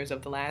ministers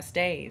of the last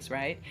days,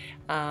 right?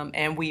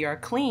 And we are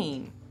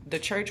clean. The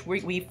church,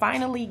 we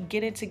finally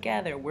get it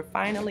together. We're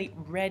finally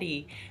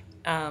ready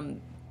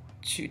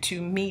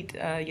to meet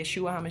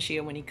Yeshua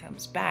Hamashiach when he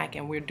comes back,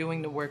 and we're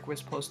doing the work we're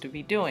supposed to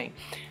be doing.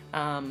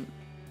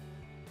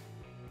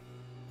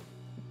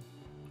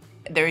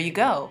 There you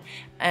go.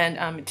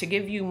 And to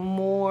give you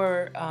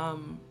more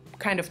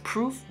kind of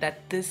proof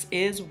that this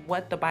is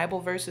what the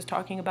Bible verse is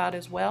talking about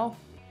as well,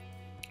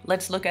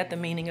 let's look at the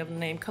meaning of the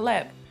name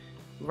Caleb.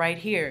 Right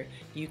here,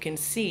 you can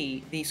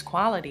see these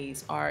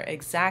qualities are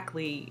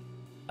exactly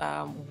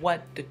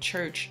what the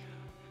church,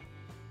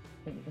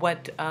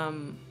 what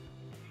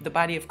the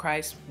body of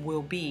Christ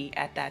will be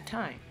at that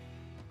time.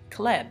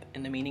 Caleb,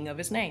 in the meaning of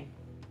his name.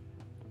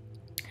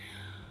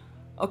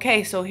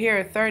 Okay, so here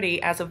at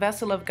 30, as a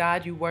vessel of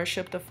God, you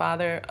worship the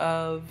Father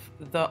of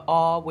the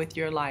all with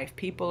your life.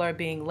 People are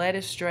being led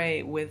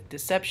astray with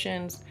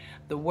deceptions.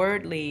 The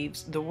word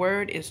leaves. The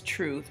word is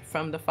truth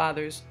from the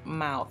Father's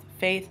mouth.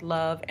 Faith,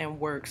 love, and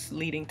works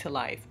leading to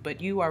life. But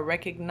you are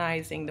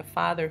recognizing the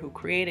Father who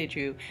created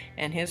you,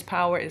 and his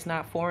power is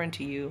not foreign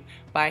to you,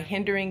 by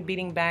hindering,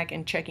 beating back,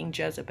 and checking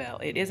Jezebel.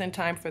 It isn't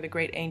time for the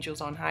great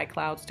angels on high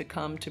clouds to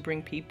come to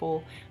bring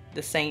people,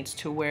 the saints,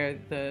 to where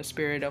the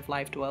spirit of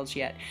life dwells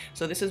yet.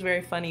 So this is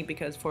very funny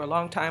because for a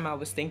long time I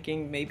was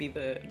thinking maybe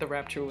the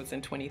rapture was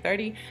in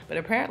 2030, but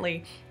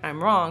apparently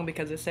I'm wrong,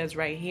 because it says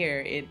right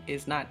here it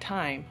is not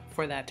time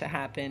for that to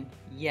happen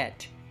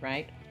yet,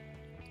 right?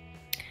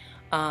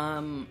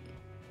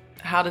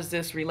 How does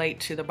this relate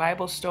to the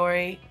Bible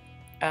story?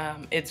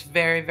 it's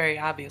very, very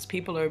obvious.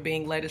 People are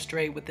being led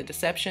astray with the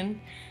deception.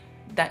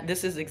 That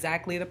this is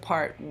exactly the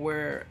part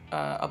where,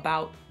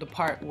 about the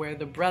part where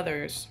the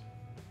brothers,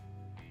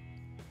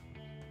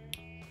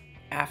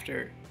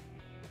 after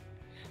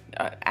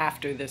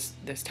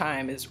this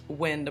time, is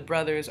when the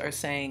brothers are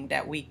saying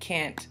that we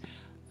can't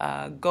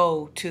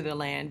go to the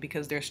land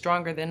because they're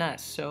stronger than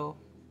us. So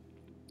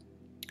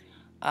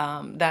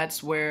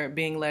that's where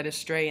being led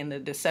astray and the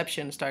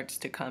deception starts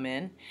to come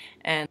in.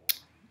 And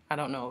I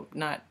don't know,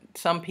 not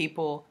some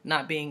people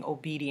not being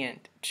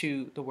obedient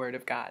to the word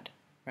of God,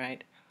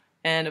 right?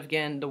 And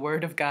again, the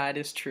word of God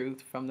is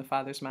truth from the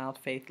Father's mouth,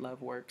 faith,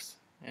 love, works,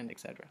 and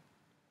etc.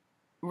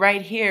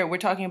 Right here, we're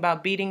talking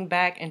about beating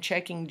back and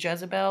checking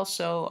Jezebel.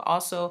 So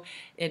also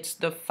it's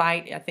the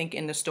fight, I think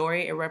in the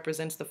story, it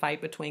represents the fight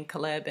between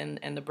Caleb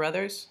and the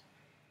brothers,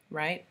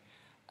 right?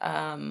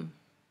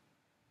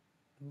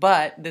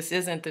 But this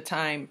isn't the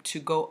time to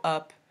go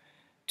up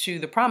to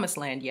the promised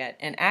land yet.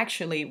 And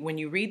actually, when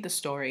you read the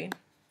story,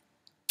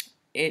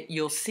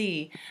 you'll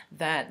see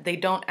that they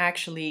don't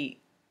actually,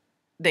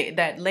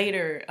 that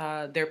later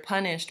they're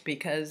punished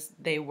because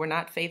they were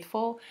not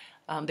faithful.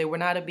 They were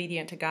not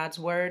obedient to God's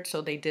word,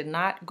 so they did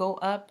not go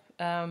up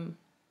to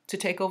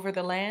take over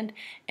the land.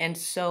 And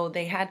so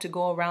they had to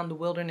go around the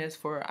wilderness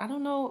for, I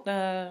don't know,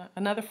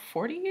 another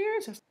 40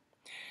 years.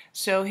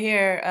 So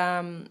here,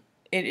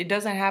 it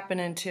doesn't happen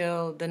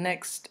until the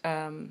next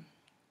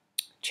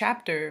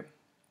chapter,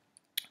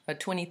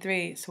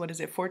 23. So what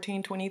is it,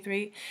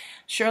 14:23?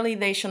 Surely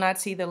they shall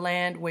not see the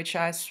land which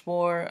I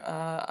swore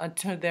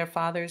unto their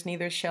fathers,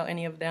 neither shall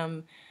any of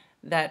them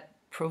that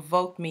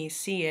provoked me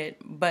see it,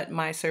 but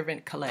my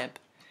servant Caleb,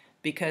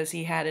 because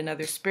he had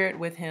another spirit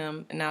with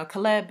him. Now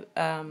Caleb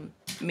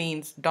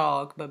means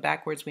dog, but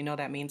backwards we know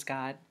that means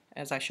God,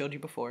 as I showed you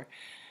before.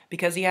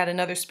 Because he had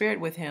another spirit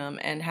with him,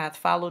 and hath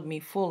followed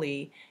me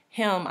fully,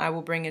 him I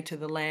will bring into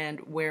the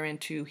land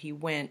whereinto he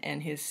went,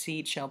 and his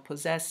seed shall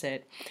possess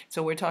it.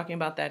 So we're talking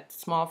about that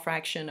small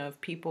fraction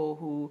of people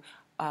who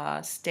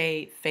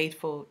stay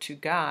faithful to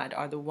God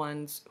are the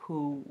ones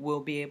who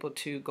will be able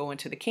to go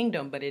into the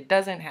kingdom. But it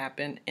doesn't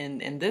happen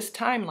in this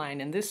timeline,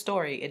 in this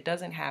story. It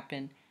doesn't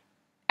happen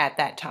at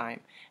that time.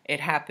 It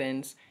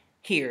happens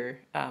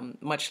here,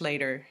 much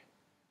later.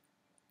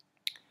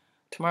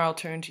 Tomorrow I'll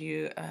turn to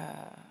you.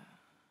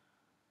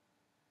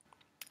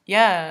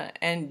 Yeah,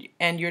 and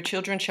your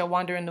children shall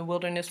wander in the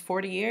wilderness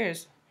 40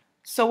 years.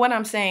 So what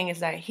I'm saying is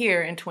that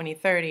here in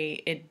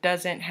 2030, it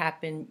doesn't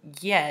happen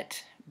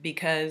yet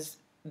because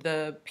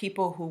the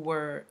people who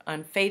were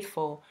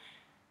unfaithful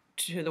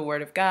to the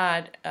word of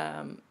God,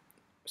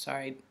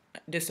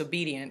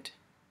 disobedient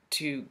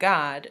to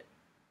God,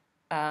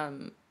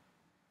 have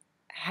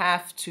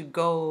to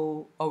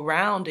go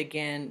around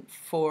again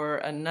for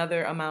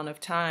another amount of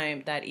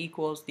time that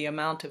equals the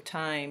amount of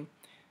time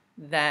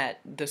that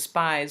the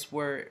spies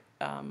were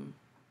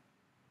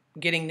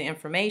getting the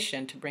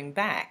information to bring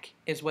back,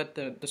 is what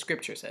the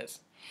scripture says.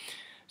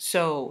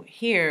 So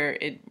here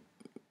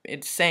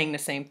it's saying the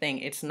same thing.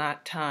 It's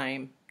not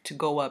time to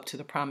go up to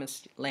the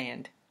promised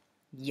land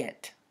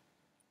yet.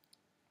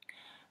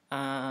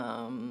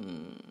 They're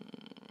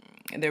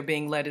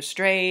being led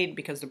astray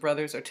because the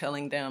brothers are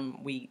telling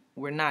them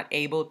we're not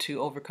able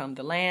to overcome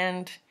the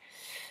land.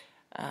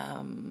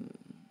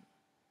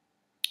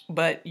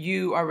 But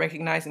you are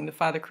recognizing the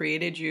Father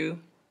created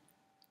you.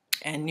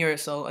 And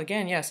so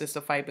again, yes, it's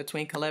a fight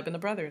between Caleb and the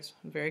brothers.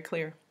 Very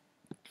clear.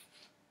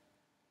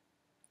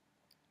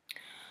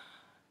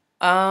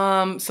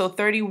 So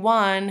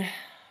 31,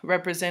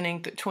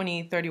 representing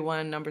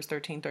 2031, Numbers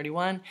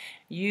 13:31.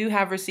 You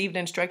have received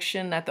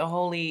instruction that the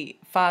Holy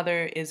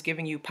Father is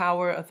giving you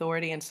power,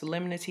 authority, and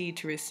solemnity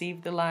to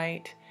receive the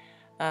light.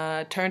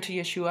 Turn to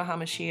Yeshua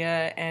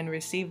Hamashiach and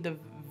receive the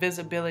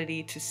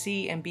visibility to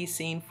see and be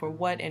seen for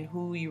what and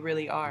who you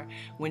really are.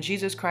 When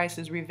Jesus Christ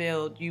is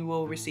revealed, you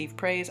will receive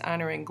praise,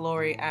 honor, and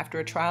glory after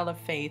a trial of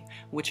faith,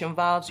 which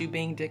involves you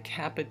being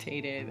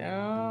decapitated.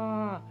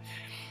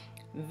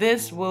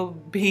 This will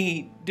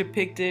be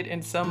depicted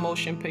in some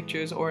motion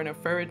pictures or an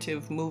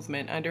affirmative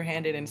movement,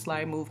 underhanded and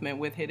sly movement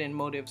with hidden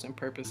motives and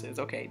purposes.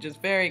 Okay,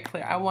 just very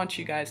clear. I want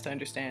you guys to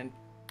understand.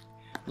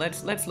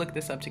 Let's look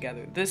this up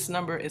together. This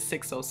number is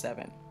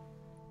 607.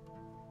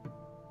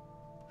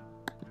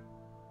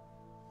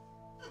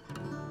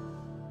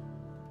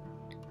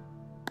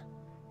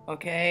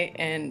 Okay,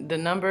 and the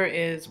number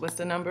is, what's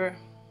the number?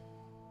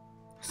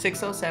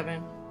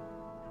 607.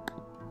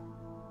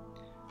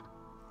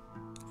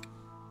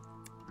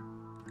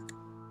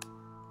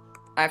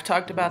 I've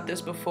talked about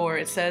this before.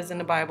 It says in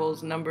the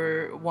Bible's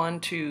number 1,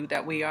 2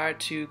 that we are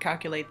to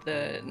calculate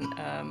the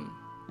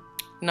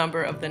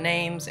number of the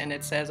names, and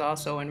it says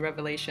also in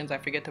Revelations, I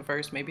forget the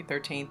verse, maybe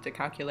 13th, to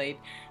calculate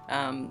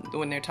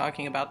when they're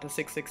talking about the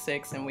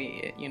 666, and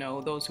we,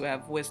 those who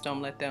have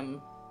wisdom, let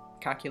them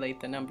calculate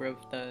the number of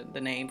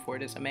the name, for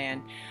it is a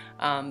man.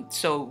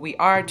 So we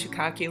are to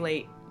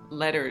calculate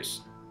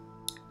letters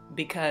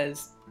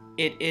because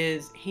it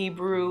is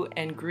Hebrew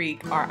and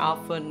Greek are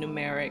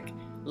alphanumeric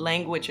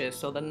languages.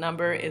 So the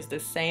number is the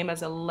same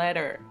as a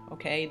letter,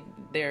 okay?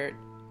 They're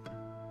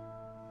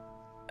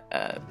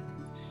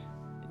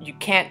you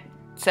can't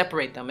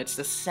separate them. It's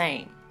the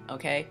same,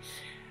 okay?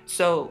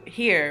 So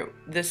here,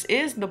 this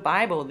is the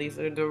Bible. These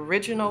are the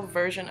original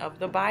version of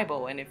the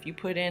Bible. And if you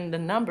put in the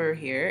number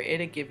here,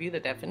 it'll give you the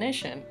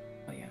definition.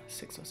 Oh yeah,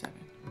 607.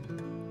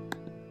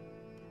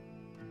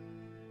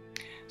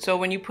 So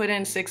when you put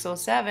in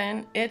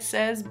 607, it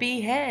says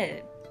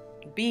behead,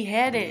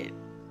 beheaded,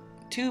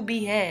 to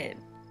behead,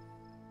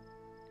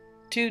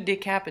 to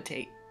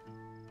decapitate,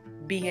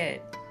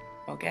 behead,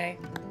 okay?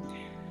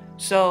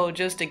 So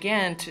just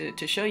again,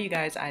 to show you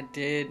guys, I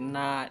did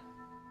not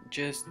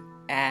just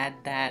add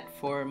that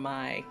for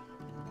my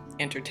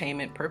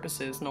entertainment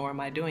purposes, nor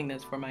am I doing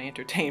this for my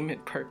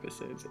entertainment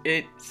purposes.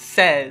 It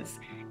says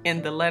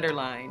in the letter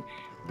line,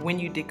 when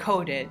you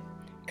decode it,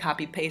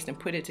 copy, paste, and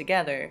put it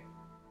together.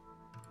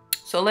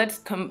 So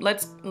let's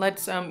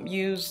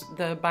use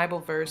the Bible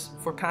verse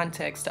for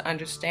context to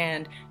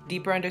understand,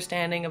 deeper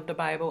understanding of the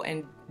Bible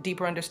and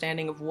deeper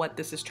understanding of what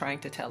this is trying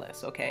to tell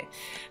us, okay?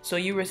 So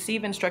you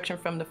receive instruction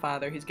from the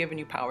Father. He's given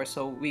you power.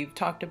 So we've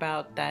talked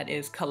about that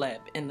is Caleb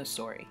in the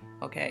story,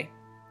 okay?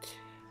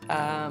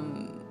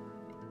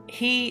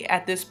 He,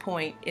 at this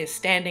point, is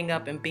standing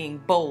up and being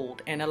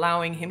bold and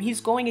allowing him. He's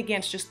going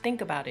against, just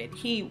think about it.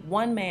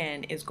 One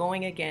man is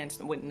going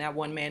against, now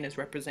one man is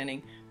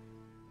representing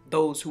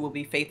those who will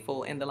be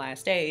faithful in the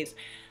last days.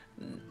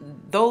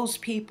 Those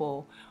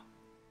people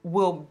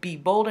will be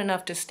bold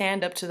enough to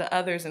stand up to the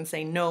others and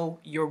say, no,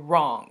 you're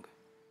wrong.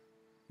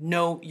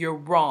 No, you're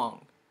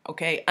wrong.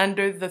 Okay?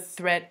 Under the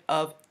threat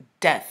of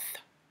death,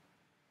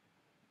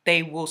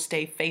 they will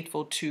stay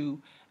faithful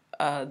to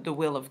the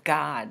will of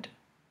God.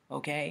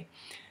 Okay?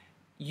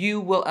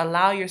 You will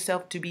allow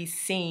yourself to be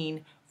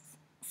seen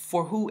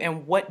for who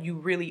and what you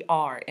really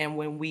are. And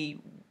when we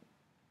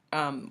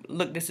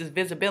look, this is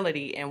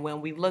visibility, and when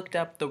we looked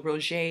up the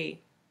Roger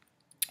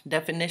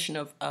definition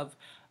of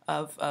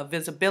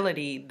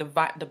visibility,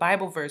 the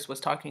Bible verse was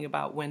talking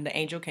about when the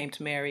angel came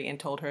to Mary and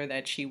told her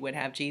that she would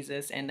have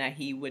Jesus and that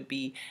he would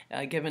be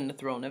given the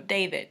throne of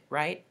David,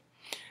 right?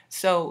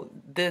 So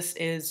this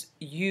is,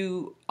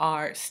 you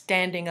are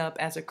standing up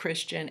as a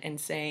Christian and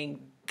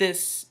saying,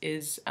 this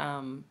is,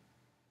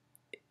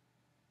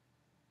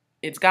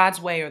 it's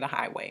God's way or the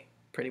highway,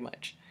 pretty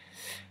much.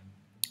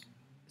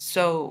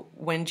 So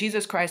when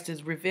Jesus Christ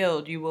is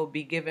revealed, you will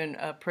be given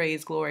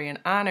praise, glory, and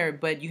honor,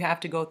 but you have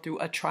to go through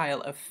a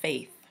trial of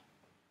faith.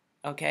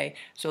 Okay,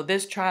 so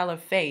this trial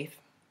of faith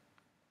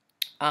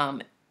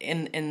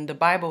in the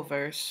Bible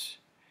verse,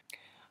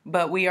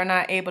 but we are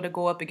not able to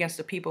go up against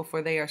the people,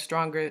 for they are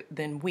stronger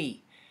than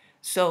we.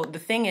 So the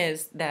thing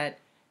is that,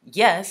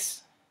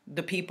 yes,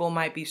 the people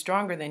might be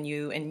stronger than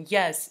you, and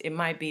yes, it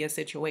might be a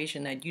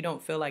situation that you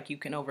don't feel like you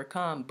can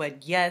overcome,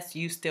 but yes,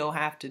 you still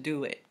have to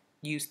do it.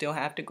 You still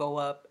have to go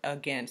up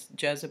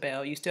against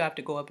Jezebel. You still have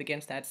to go up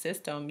against that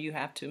system. You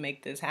have to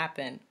make this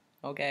happen,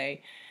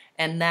 okay?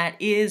 And that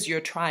is your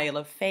trial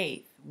of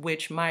faith,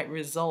 which might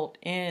result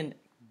in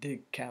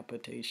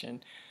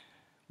decapitation.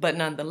 But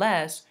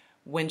nonetheless,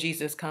 when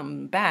Jesus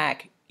comes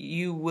back,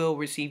 you will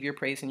receive your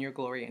praise and your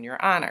glory and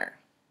your honor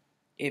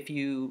if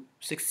you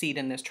succeed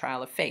in this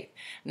trial of faith.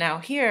 Now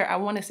here, I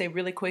want to say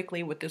really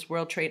quickly with this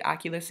World Trade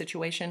Oculus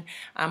situation,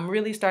 I'm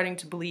really starting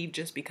to believe,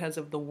 just because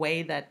of the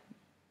way that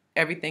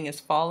everything is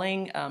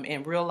falling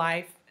in real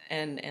life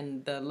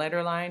and the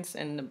letter lines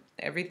and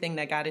everything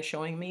that God is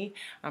showing me,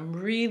 I'm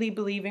really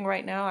believing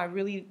right now, I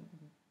really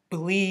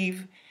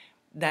believe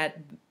that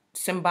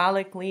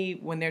symbolically,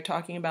 when they're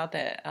talking about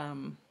that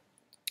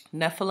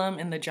Nephilim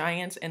and the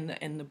giants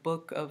in the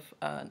book of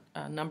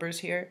Numbers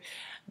here,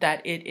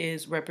 that it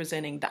is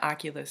representing the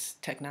Oculus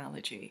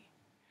technology.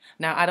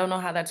 Now, I don't know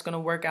how that's going to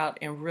work out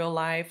in real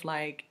life.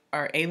 Like,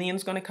 are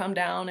aliens going to come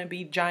down and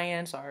be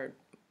giants? Are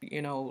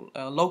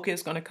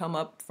locusts going to come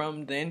up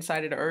from the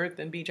inside of the earth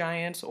and be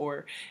giants?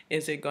 Or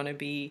is it going to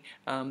be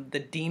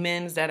the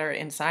demons that are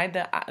inside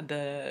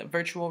the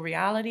virtual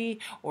reality?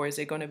 Or is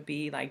it going to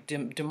be like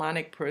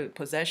demonic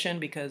possession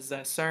because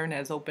CERN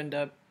has opened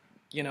up,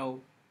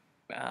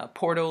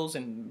 portals,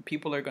 and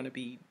people are going to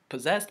be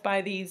possessed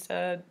by these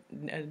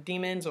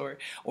demons, or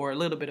a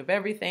little bit of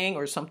everything,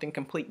 or something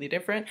completely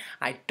different?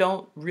 I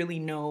don't really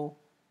know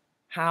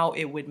how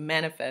it would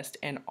manifest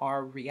in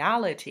our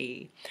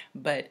reality,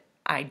 but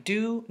I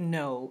do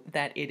know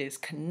that it is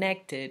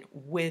connected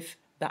with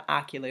the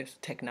Oculus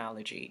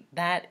technology.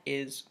 That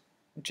is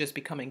just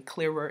becoming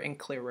clearer and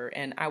clearer,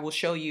 and I will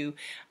show you.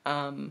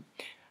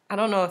 I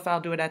don't know if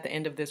I'll do it at the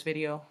end of this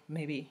video,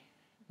 maybe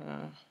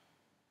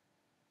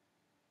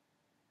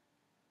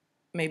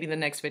the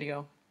next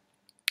video.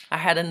 I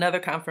had another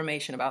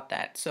confirmation about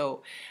that.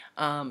 So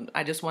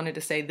I just wanted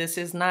to say this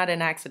is not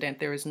an accident.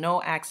 There is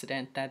no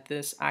accident that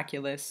this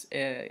Oculus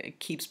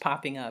keeps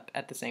popping up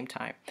at the same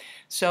time.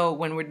 So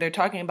when they're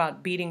talking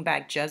about beating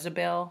back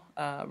Jezebel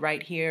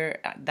right here,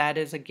 that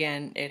is,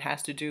 again, it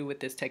has to do with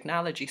this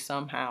technology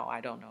somehow.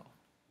 I don't know.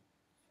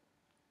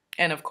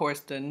 And of course,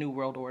 the New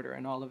World Order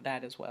and all of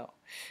that as well.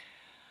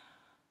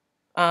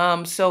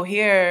 So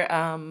here,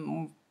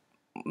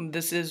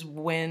 this is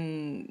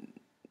when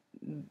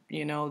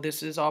you know,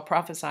 this is all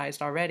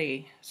prophesized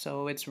already.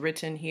 So it's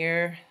written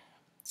here,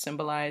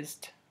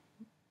 symbolized,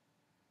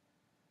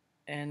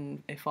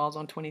 and it falls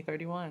on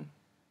 2031.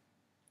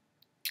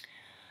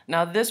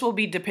 Now, this will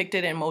be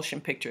depicted in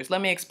motion pictures.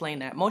 Let me explain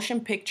that.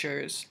 Motion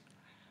pictures,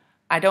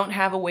 I don't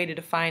have a way to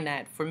define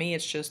that. For me,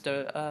 it's just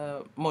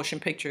motion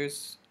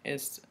pictures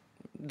is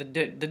the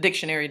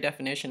dictionary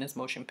definition is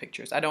motion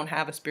pictures. I don't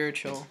have a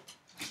spiritual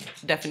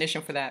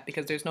definition for that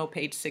because there's no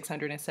page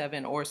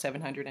 607 or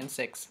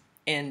 706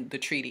 in the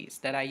treaties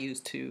that I use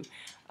to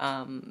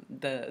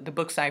the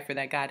book cipher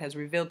that God has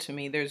revealed to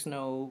me. There's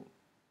no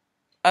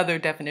other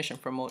definition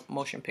for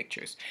motion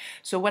pictures.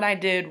 So what I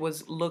did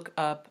was look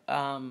up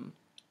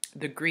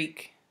the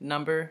Greek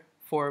number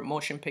for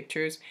motion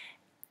pictures,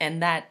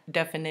 and that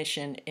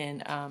definition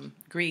in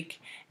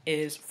Greek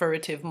is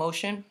furtive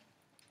motion.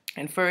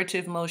 And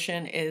furtive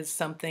motion is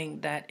something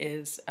that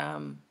is,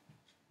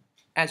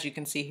 as you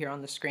can see here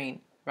on the screen,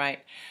 right?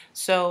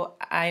 So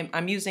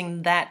I'm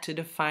using that to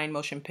define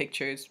motion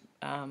pictures.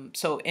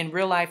 So in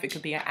real life, it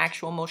could be an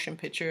actual motion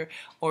picture,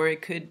 or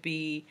it could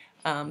be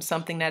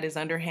something that is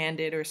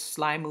underhanded or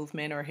sly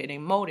movement or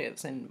hidden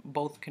motives, and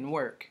both can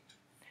work.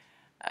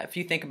 If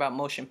you think about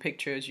motion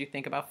pictures, you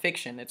think about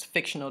fiction. It's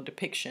fictional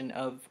depiction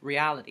of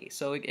reality.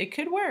 So it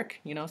could work,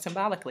 you know,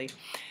 symbolically.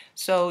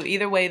 So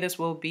either way, this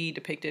will be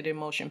depicted in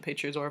motion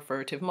pictures or a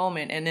furtive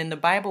moment. And in the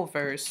Bible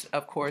verse,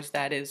 of course,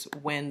 that is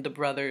when the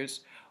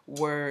brothers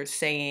were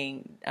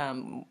saying,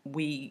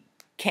 we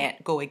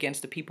can't go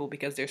against the people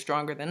because they're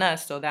stronger than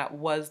us. So that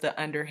was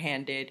the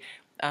underhanded,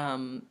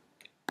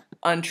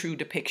 untrue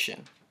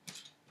depiction.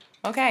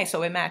 Okay,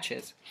 so it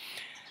matches.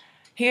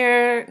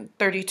 Here,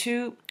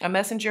 32, a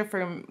messenger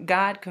from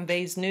God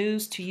conveys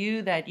news to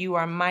you that you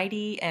are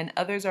mighty and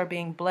others are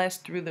being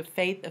blessed through the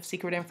faith of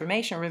secret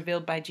information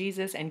revealed by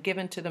Jesus and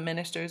given to the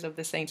ministers of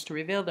the saints to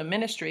reveal the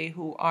ministry,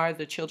 who are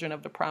the children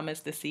of the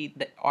promise, the seed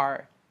that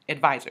are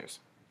advisors.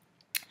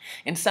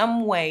 In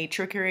some way,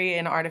 trickery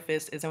and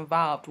artifice is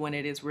involved when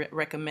it is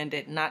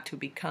recommended not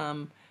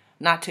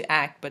to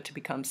act, but to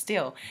become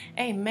still.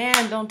 Hey,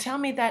 man, don't tell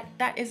me that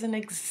that is an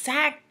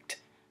exact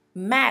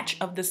match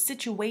of the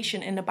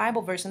situation in the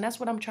Bible verse. And that's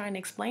what I'm trying to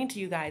explain to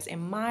you guys. In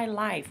my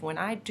life, when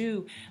I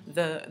do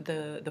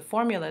the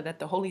formula that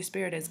the Holy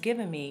Spirit has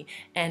given me,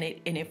 and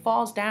it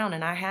falls down,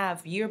 and I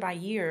have year by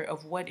year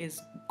of what is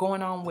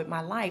going on with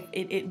my life,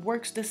 it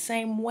works the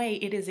same way.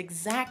 It is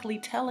exactly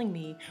telling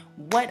me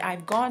what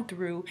I've gone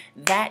through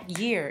that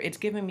year. It's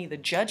giving me the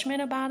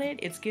judgment about it.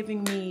 It's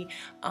giving me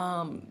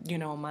you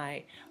know,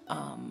 my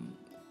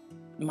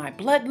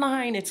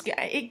bloodline.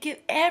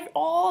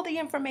 All the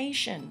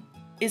information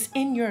is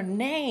in your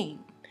name,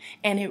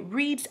 and it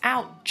reads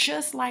out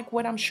just like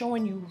what I'm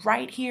showing you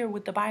right here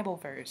with the Bible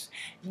verse.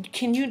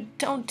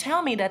 Don't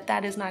tell me that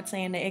that is not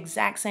saying the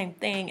exact same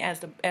thing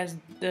as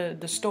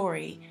the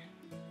story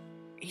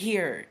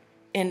here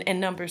in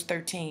Numbers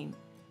 13.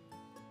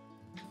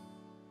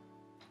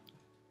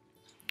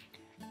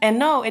 And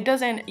no, it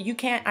doesn't,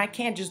 I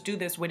can't just do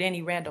this with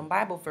any random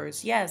Bible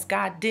verse. Yes,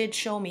 God did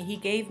show me, He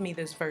gave me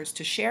this verse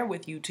to share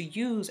with you, to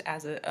use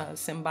as a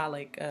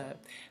symbolic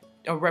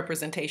a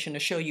representation to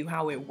show you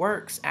how it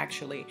works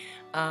actually.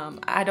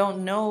 I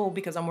don't know,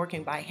 because I'm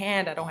working by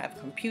hand. I don't have a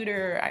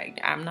computer.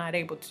 I'm not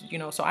able to, you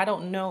know, so I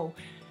don't know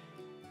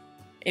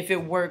if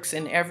it works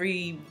in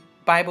every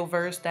Bible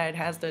verse that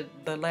has the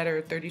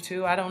letter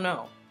 32. I don't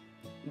know.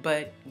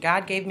 But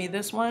God gave me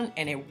this one,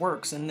 and it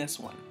works in this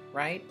one,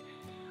 right?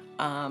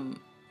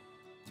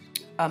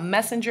 A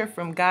messenger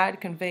from God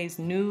conveys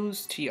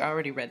news to you. I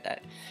already read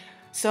that.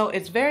 So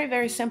it's very,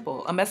 very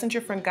simple. A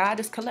messenger from God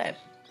is Caleb.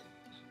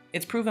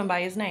 It's proven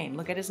by his name.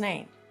 Look at his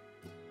name.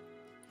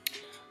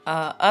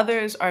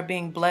 Others are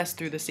being blessed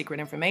through the secret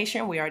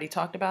information. We already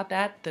talked about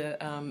that.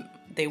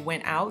 They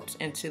went out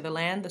into the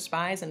land, the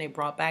spies, and they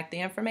brought back the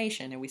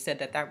information. And we said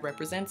that that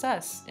represents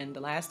us in the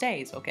last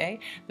days, okay?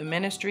 The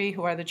ministry,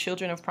 who are the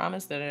children of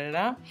promise,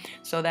 da-da-da-da.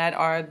 So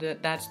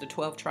that's the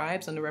 12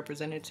 tribes and the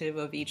representative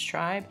of each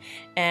tribe.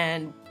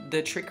 And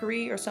the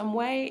trickery or some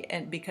way,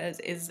 and because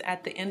is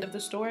at the end of the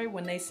story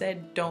when they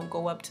said, don't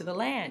go up to the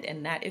land.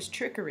 And that is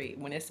trickery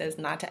when it says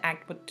not to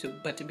act,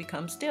 but to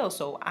become still.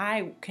 So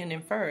I can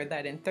infer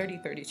that in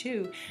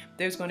 3032,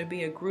 there's going to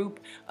be a group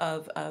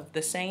of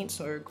the saints,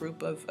 or a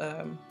group of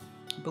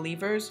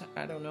believers,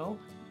 I don't know,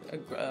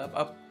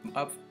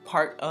 a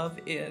part of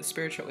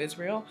spiritual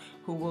Israel,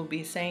 who will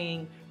be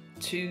saying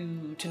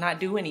to not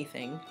do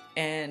anything,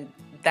 and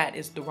that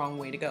is the wrong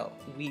way to go.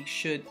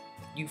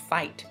 You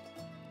fight.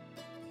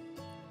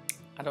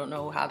 I don't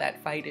know how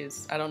that fight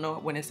is. I don't know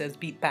when it says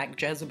beat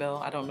back Jezebel.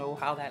 I don't know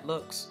how that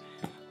looks,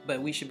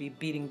 but we should be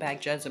beating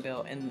back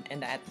Jezebel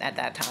at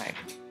that time.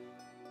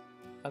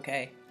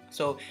 Okay,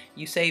 so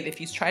if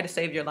you try to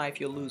save your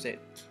life, you'll lose it.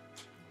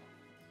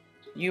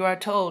 You are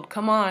told,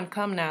 come on,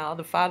 come now,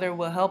 the Father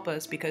will help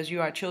us, because you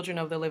are children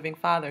of the living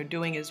Father,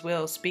 doing His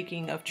will,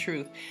 speaking of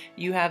truth.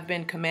 You have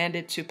been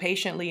commanded to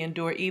patiently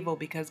endure evil,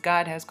 because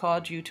God has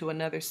called you to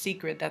another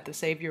secret that the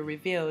Savior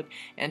revealed,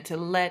 and to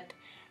let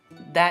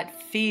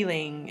that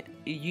feeling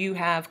you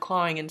have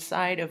clawing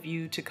inside of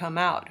you to come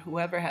out.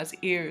 Whoever has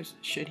ears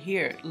should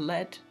hear.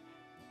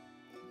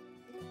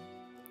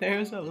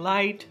 There's a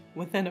light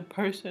within a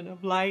person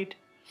of light,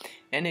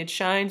 and it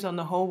shines on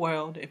the whole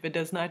world. If it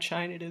does not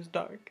shine, it is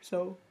dark.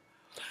 So,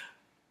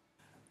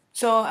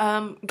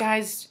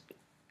 guys,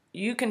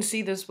 you can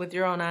see this with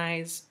your own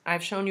eyes.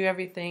 I've shown you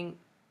everything.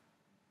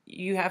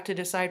 You have to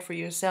decide for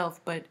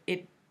yourself, but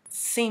it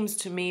seems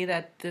to me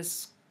that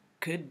this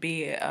could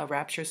be a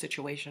rapture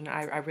situation.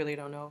 I really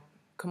don't know.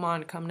 Come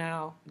on, come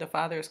now. The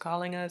Father is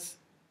calling us.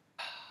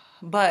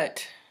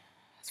 But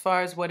as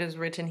far as what is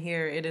written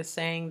here, it is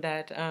saying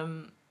that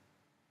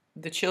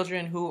the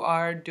children who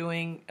are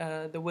doing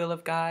the will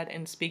of God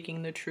and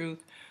speaking the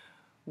truth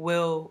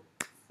will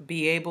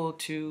be able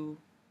to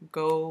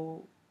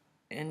go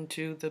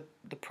into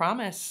the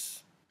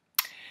promise.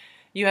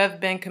 You have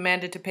been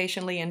commanded to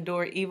patiently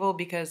endure evil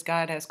because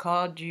God has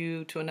called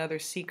you to another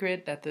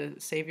secret that the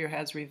Savior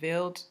has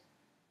revealed,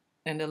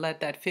 and to let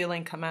that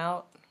feeling come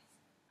out.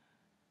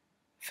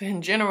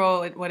 In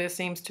general, what it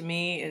seems to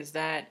me is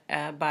that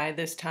by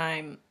this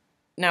time,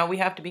 now we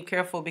have to be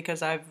careful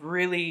because I've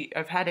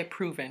had it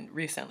proven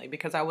recently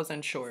because I was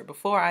unsure.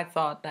 Before I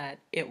thought that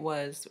it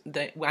was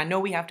I know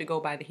we have to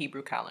go by the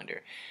Hebrew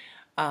calendar.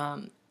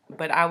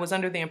 But I was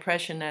under the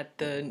impression that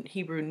the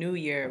Hebrew New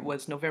Year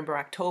was November,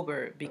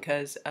 October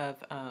because of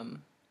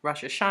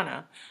Rosh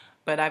Hashanah.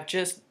 But I've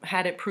just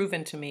had it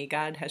proven to me.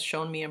 God has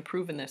shown me and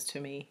proven this to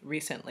me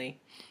recently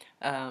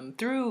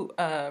through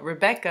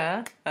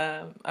Rebecca,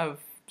 of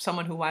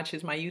someone who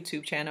watches my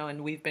YouTube channel,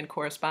 and we've been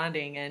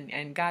corresponding.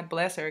 And God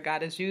bless her.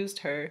 God has used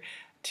her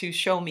to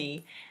show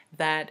me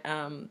that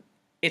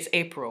it's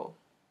April.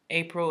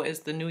 April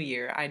is the new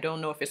year. I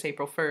don't know if it's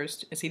April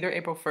 1st. It's either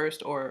April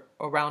 1st or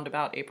around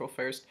about April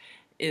 1st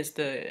is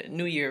the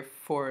new year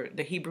for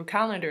the Hebrew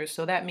calendar.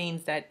 So that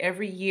means that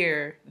every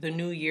year the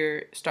new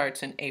year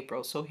starts in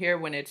April. So here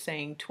when it's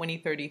saying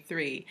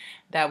 2033,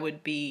 that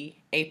would be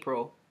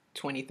April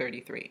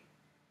 2033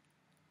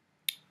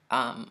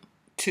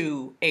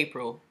 to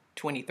April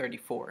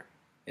 2034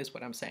 is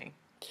what I'm saying.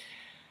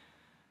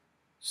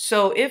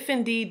 So if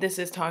indeed this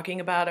is talking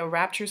about a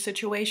rapture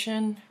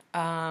situation,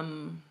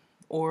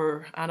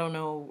 or I don't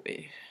know,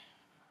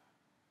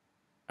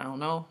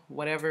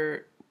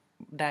 whatever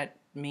that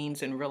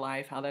means in real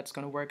life, how that's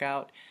going to work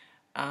out,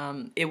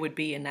 it would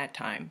be in that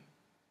time.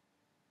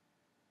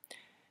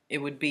 It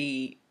would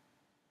be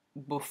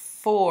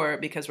before,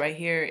 because right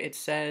here it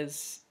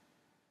says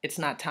it's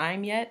not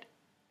time yet.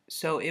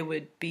 So it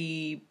would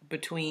be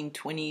between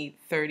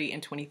 2030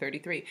 and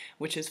 2033,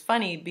 which is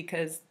funny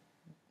because,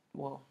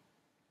 well,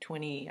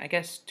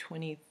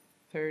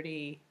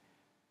 2030,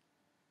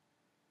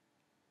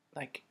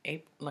 like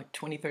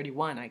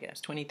 2031, I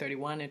guess,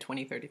 2031 and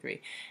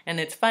 2033. And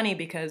it's funny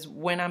because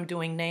when I'm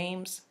doing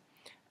names,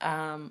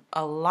 a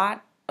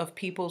lot of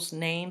people's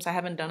names, I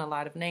haven't done a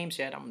lot of names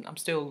yet.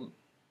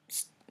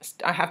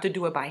 I have to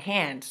do it by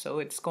hand, so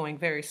it's going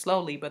very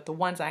slowly. But the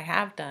ones I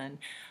have done,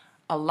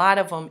 a lot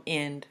of them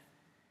end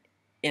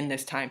in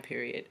this time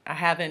period. I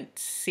haven't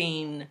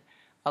seen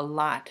a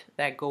lot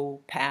that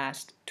go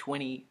past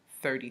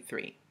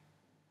 2033.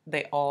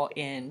 They all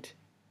end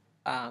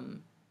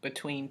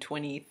between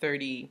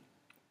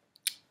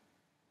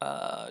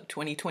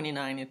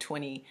 2029 and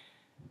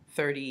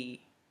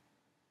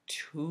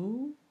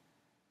 2032,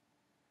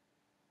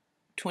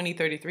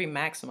 2033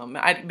 maximum.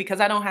 Because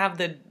I don't have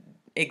the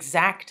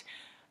exact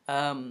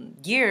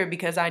year,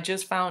 because I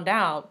just found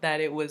out that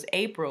it was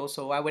April,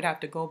 so I would have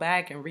to go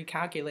back and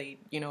recalculate,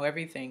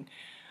 everything.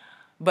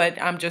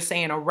 But I'm just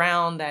saying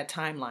around that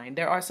timeline.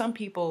 There are some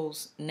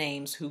people's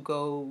names who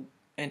go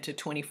into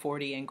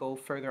 2040 and go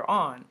further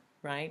on,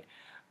 right?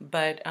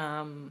 But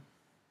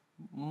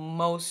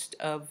most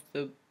of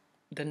the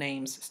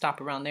names stop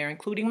around there,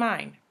 including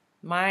mine.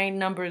 My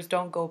numbers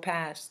don't go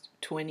past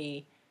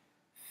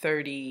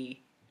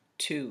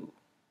 2032.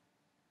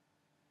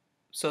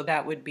 So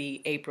that would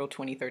be April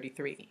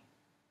 2033,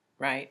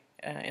 right?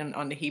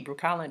 On the Hebrew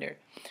calendar.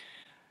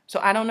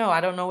 So I don't know.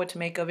 I don't know what to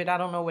make of it. I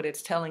don't know what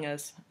it's telling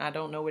us. I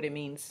don't know what it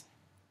means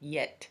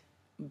yet,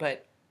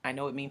 but I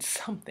know it means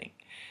something.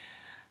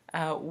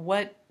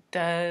 What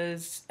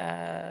does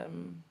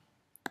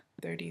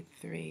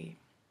 33?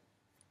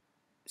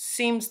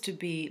 Seems to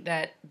be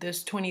that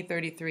this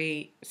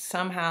 2033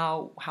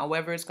 somehow,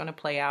 however it's going to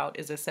play out,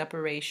 is a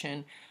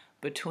separation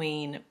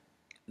between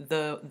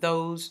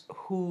those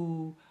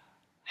who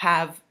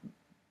have,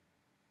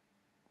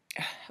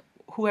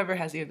 whoever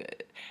has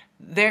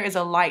there is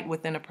a light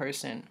within a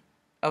person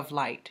of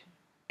light,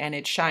 and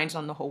it shines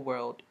on the whole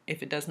world.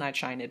 If it does not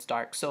shine, it's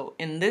dark. So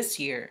in this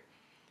year,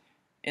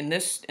 in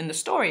the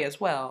story as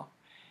well,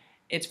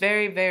 it's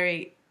very,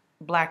 very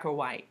black or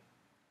white.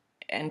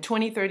 And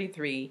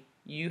 2033,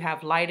 you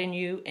have light in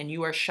you, and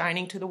you are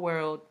shining to the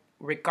world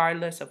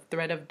regardless of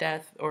threat of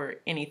death or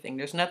anything.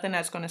 There's nothing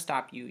that's going to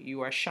stop you.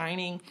 You are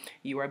shining.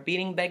 You are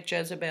beating back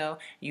Jezebel.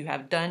 You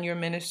have done your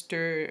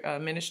ministry,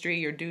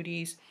 your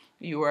duties.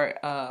 You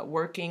are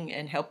working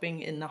and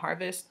helping in the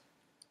harvest.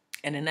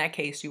 And in that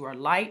case, you are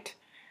light.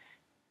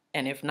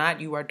 And if not,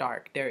 you are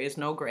dark. There is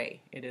no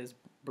gray. It is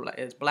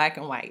black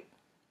and white.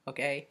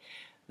 Okay?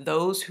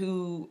 Those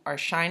who are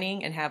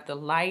shining and have the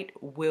light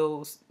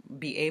will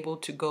be able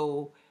to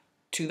go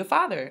to the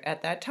Father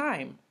at that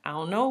time. I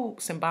don't know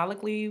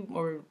symbolically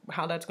or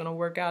how that's going to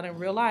work out in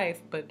real life,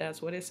 but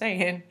that's what it's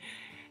saying.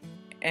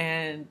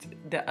 And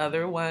the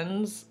other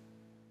ones,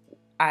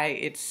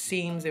 it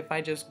seems if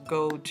I just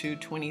go to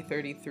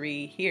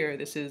 2033 here,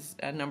 this is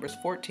Numbers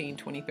 14,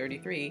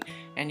 2033,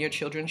 and your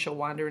children shall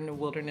wander in the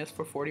wilderness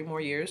for 40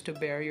 more years to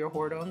bear your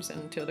whoredoms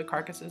until the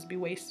carcasses be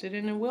wasted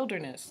in the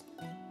wilderness.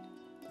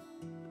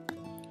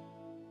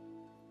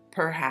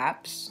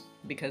 Perhaps,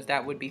 because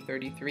that would be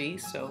 33,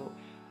 so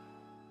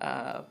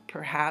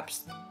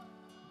perhaps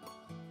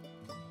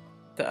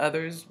the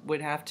others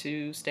would have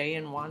to stay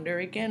and wander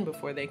again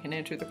before they can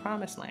enter the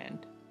promised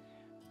land.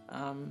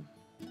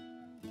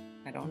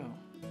 I don't know.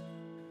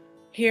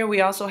 Here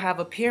we also have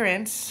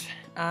appearance.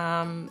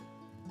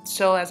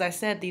 So as I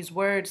said, these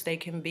words, they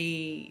can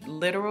be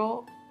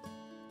literal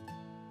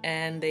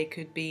and they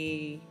could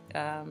be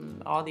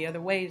all the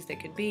other ways they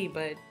could be.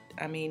 But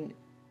I mean,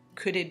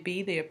 could it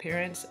be the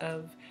appearance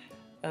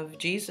of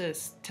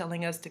Jesus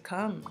telling us to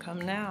come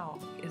now?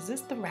 Is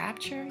this the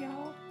rapture,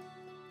 y'all?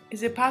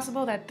 Is it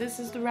possible that this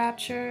is the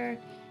rapture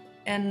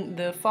and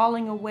the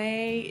falling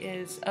away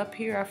is up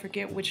here? I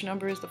forget which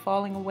number is the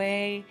falling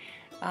away.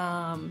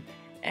 Oh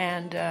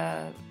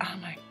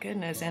my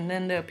goodness. And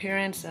then the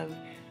appearance of,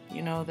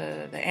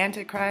 the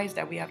Antichrist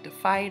that we have to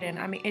fight. And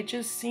I mean, it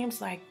just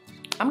seems like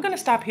I'm going to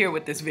stop here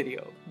with this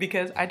video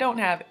because I don't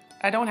have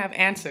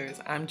answers.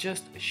 I'm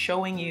just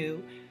showing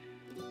you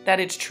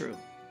that it's true.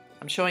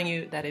 I'm showing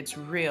you that it's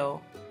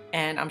real,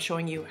 and I'm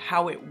showing you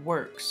how it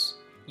works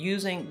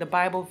using the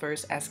Bible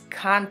verse as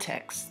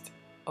context,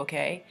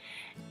 okay?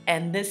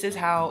 And this is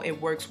how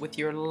it works with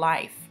your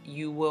life.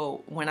 You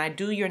will, when I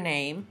do your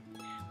name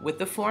with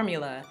the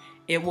formula,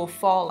 it will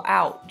fall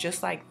out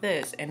just like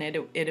this, and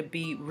it'll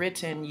be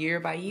written year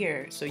by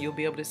year. So you'll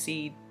be able to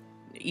see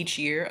each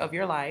year of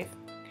your life.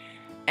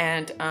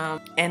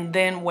 And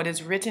then what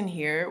is written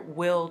here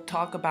will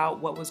talk about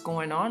what was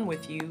going on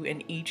with you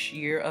in each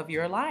year of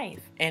your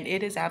life. And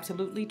it is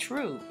absolutely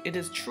true. It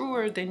is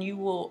truer than you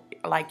will,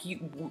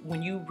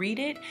 when you read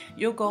it,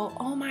 you'll go,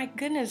 oh my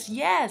goodness,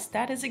 yes,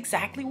 that is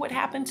exactly what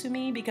happened to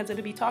me, because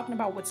it'll be talking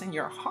about what's in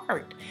your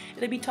heart.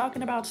 It'll be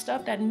talking about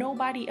stuff that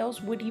nobody else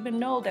would even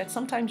know, that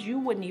sometimes you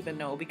wouldn't even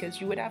know,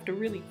 because you would have to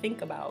really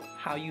think about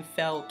how you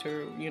felt,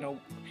 or,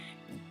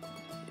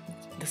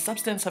 the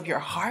substance of your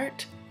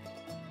heart.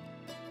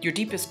 Your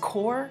deepest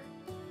core,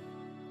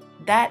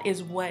 that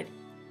is what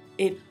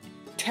it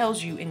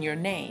tells you in your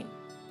name.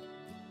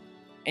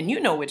 And you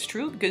know it's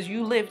true because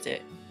you lived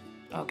it,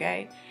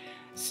 okay?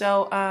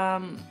 So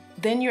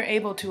then you're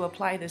able to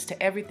apply this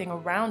to everything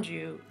around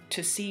you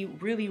to see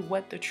really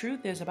what the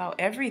truth is about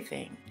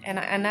everything.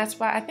 And that's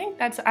why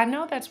I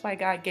know that's why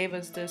God gave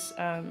us this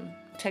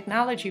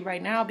technology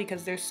right now,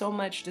 because there's so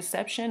much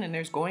deception, and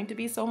there's going to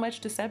be so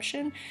much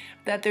deception,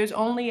 that there's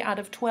only out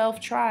of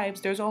 12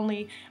 tribes, there's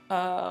only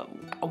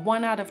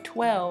 1 out of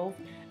 12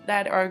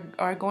 that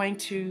are going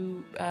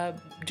to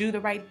do the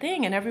right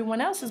thing, and everyone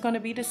else is going to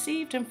be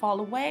deceived and fall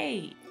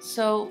away.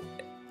 So,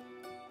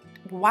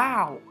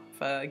 wow.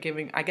 I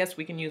guess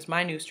we can use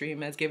my new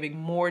stream as giving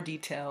more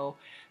detail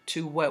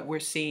to what we're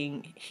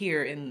seeing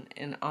here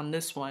on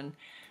this one.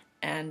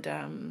 And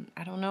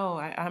I don't know,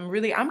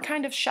 I'm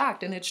kind of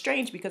shocked, and it's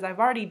strange because I've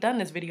already done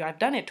this video. I've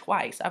done it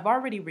twice. I've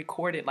already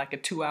recorded like a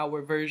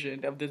 2-hour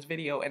version of this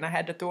video, and I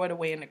had to throw it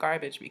away in the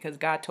garbage because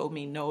God told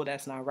me, no,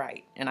 that's not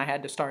right. And I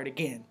had to start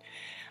again.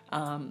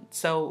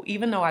 So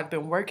even though I've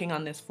been working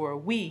on this for a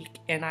week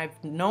and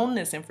I've known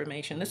this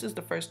information, this is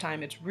the first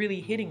time it's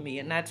really hitting me,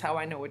 and that's how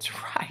I know it's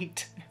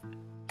right.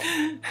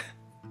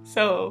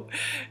 So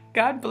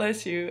God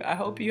bless you. I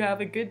hope you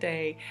have a good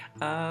day.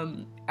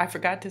 I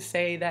forgot to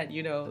say that,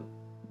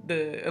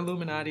 the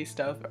Illuminati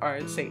stuff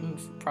are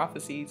Satan's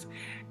prophecies,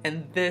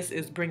 and this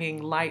is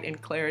bringing light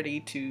and clarity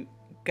to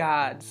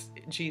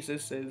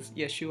Jesus's,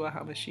 Yeshua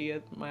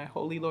Hamashiach, my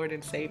holy Lord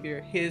and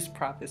Savior, his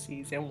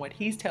prophecies, and what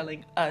he's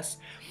telling us,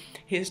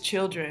 his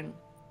children,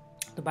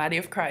 the body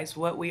of Christ,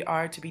 what we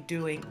are to be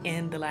doing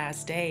in the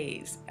last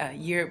days,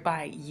 year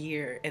by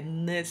year.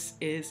 And this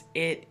is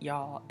it,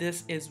 y'all.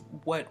 This is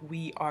what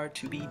we are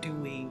to be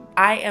doing.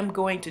 I am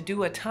going to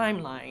do a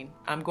timeline.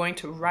 I'm going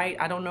to write,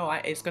 I don't know,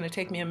 it's going to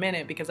take me a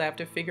minute because I have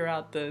to figure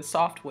out the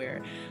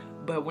software.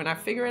 But when I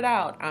figure it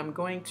out, I'm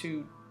going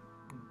to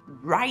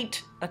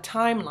write a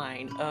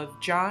timeline of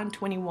John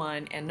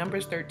 21 and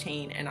Numbers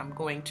 13, and I'm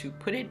going to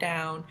put it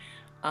down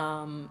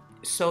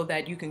so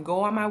that you can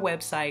go on my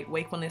website,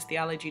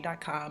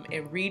 wakefulnesstheology.com,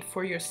 and read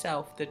for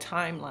yourself the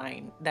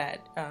timeline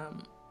that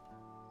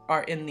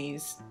are in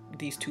these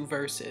 2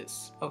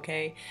 verses,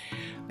 okay?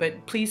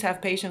 But please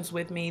have patience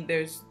with me.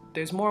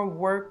 There's more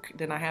work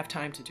than I have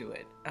time to do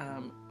it.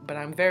 But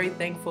I'm very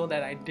thankful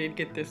that I did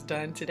get this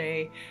done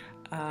today.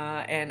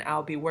 And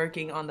I'll be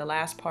working on the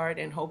last part,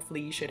 and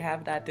hopefully you should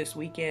have that this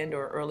weekend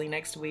or early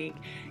next week.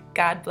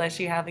 God bless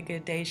you. Have a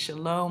good day.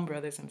 Shalom,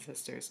 brothers and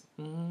sisters.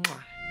 Mwah.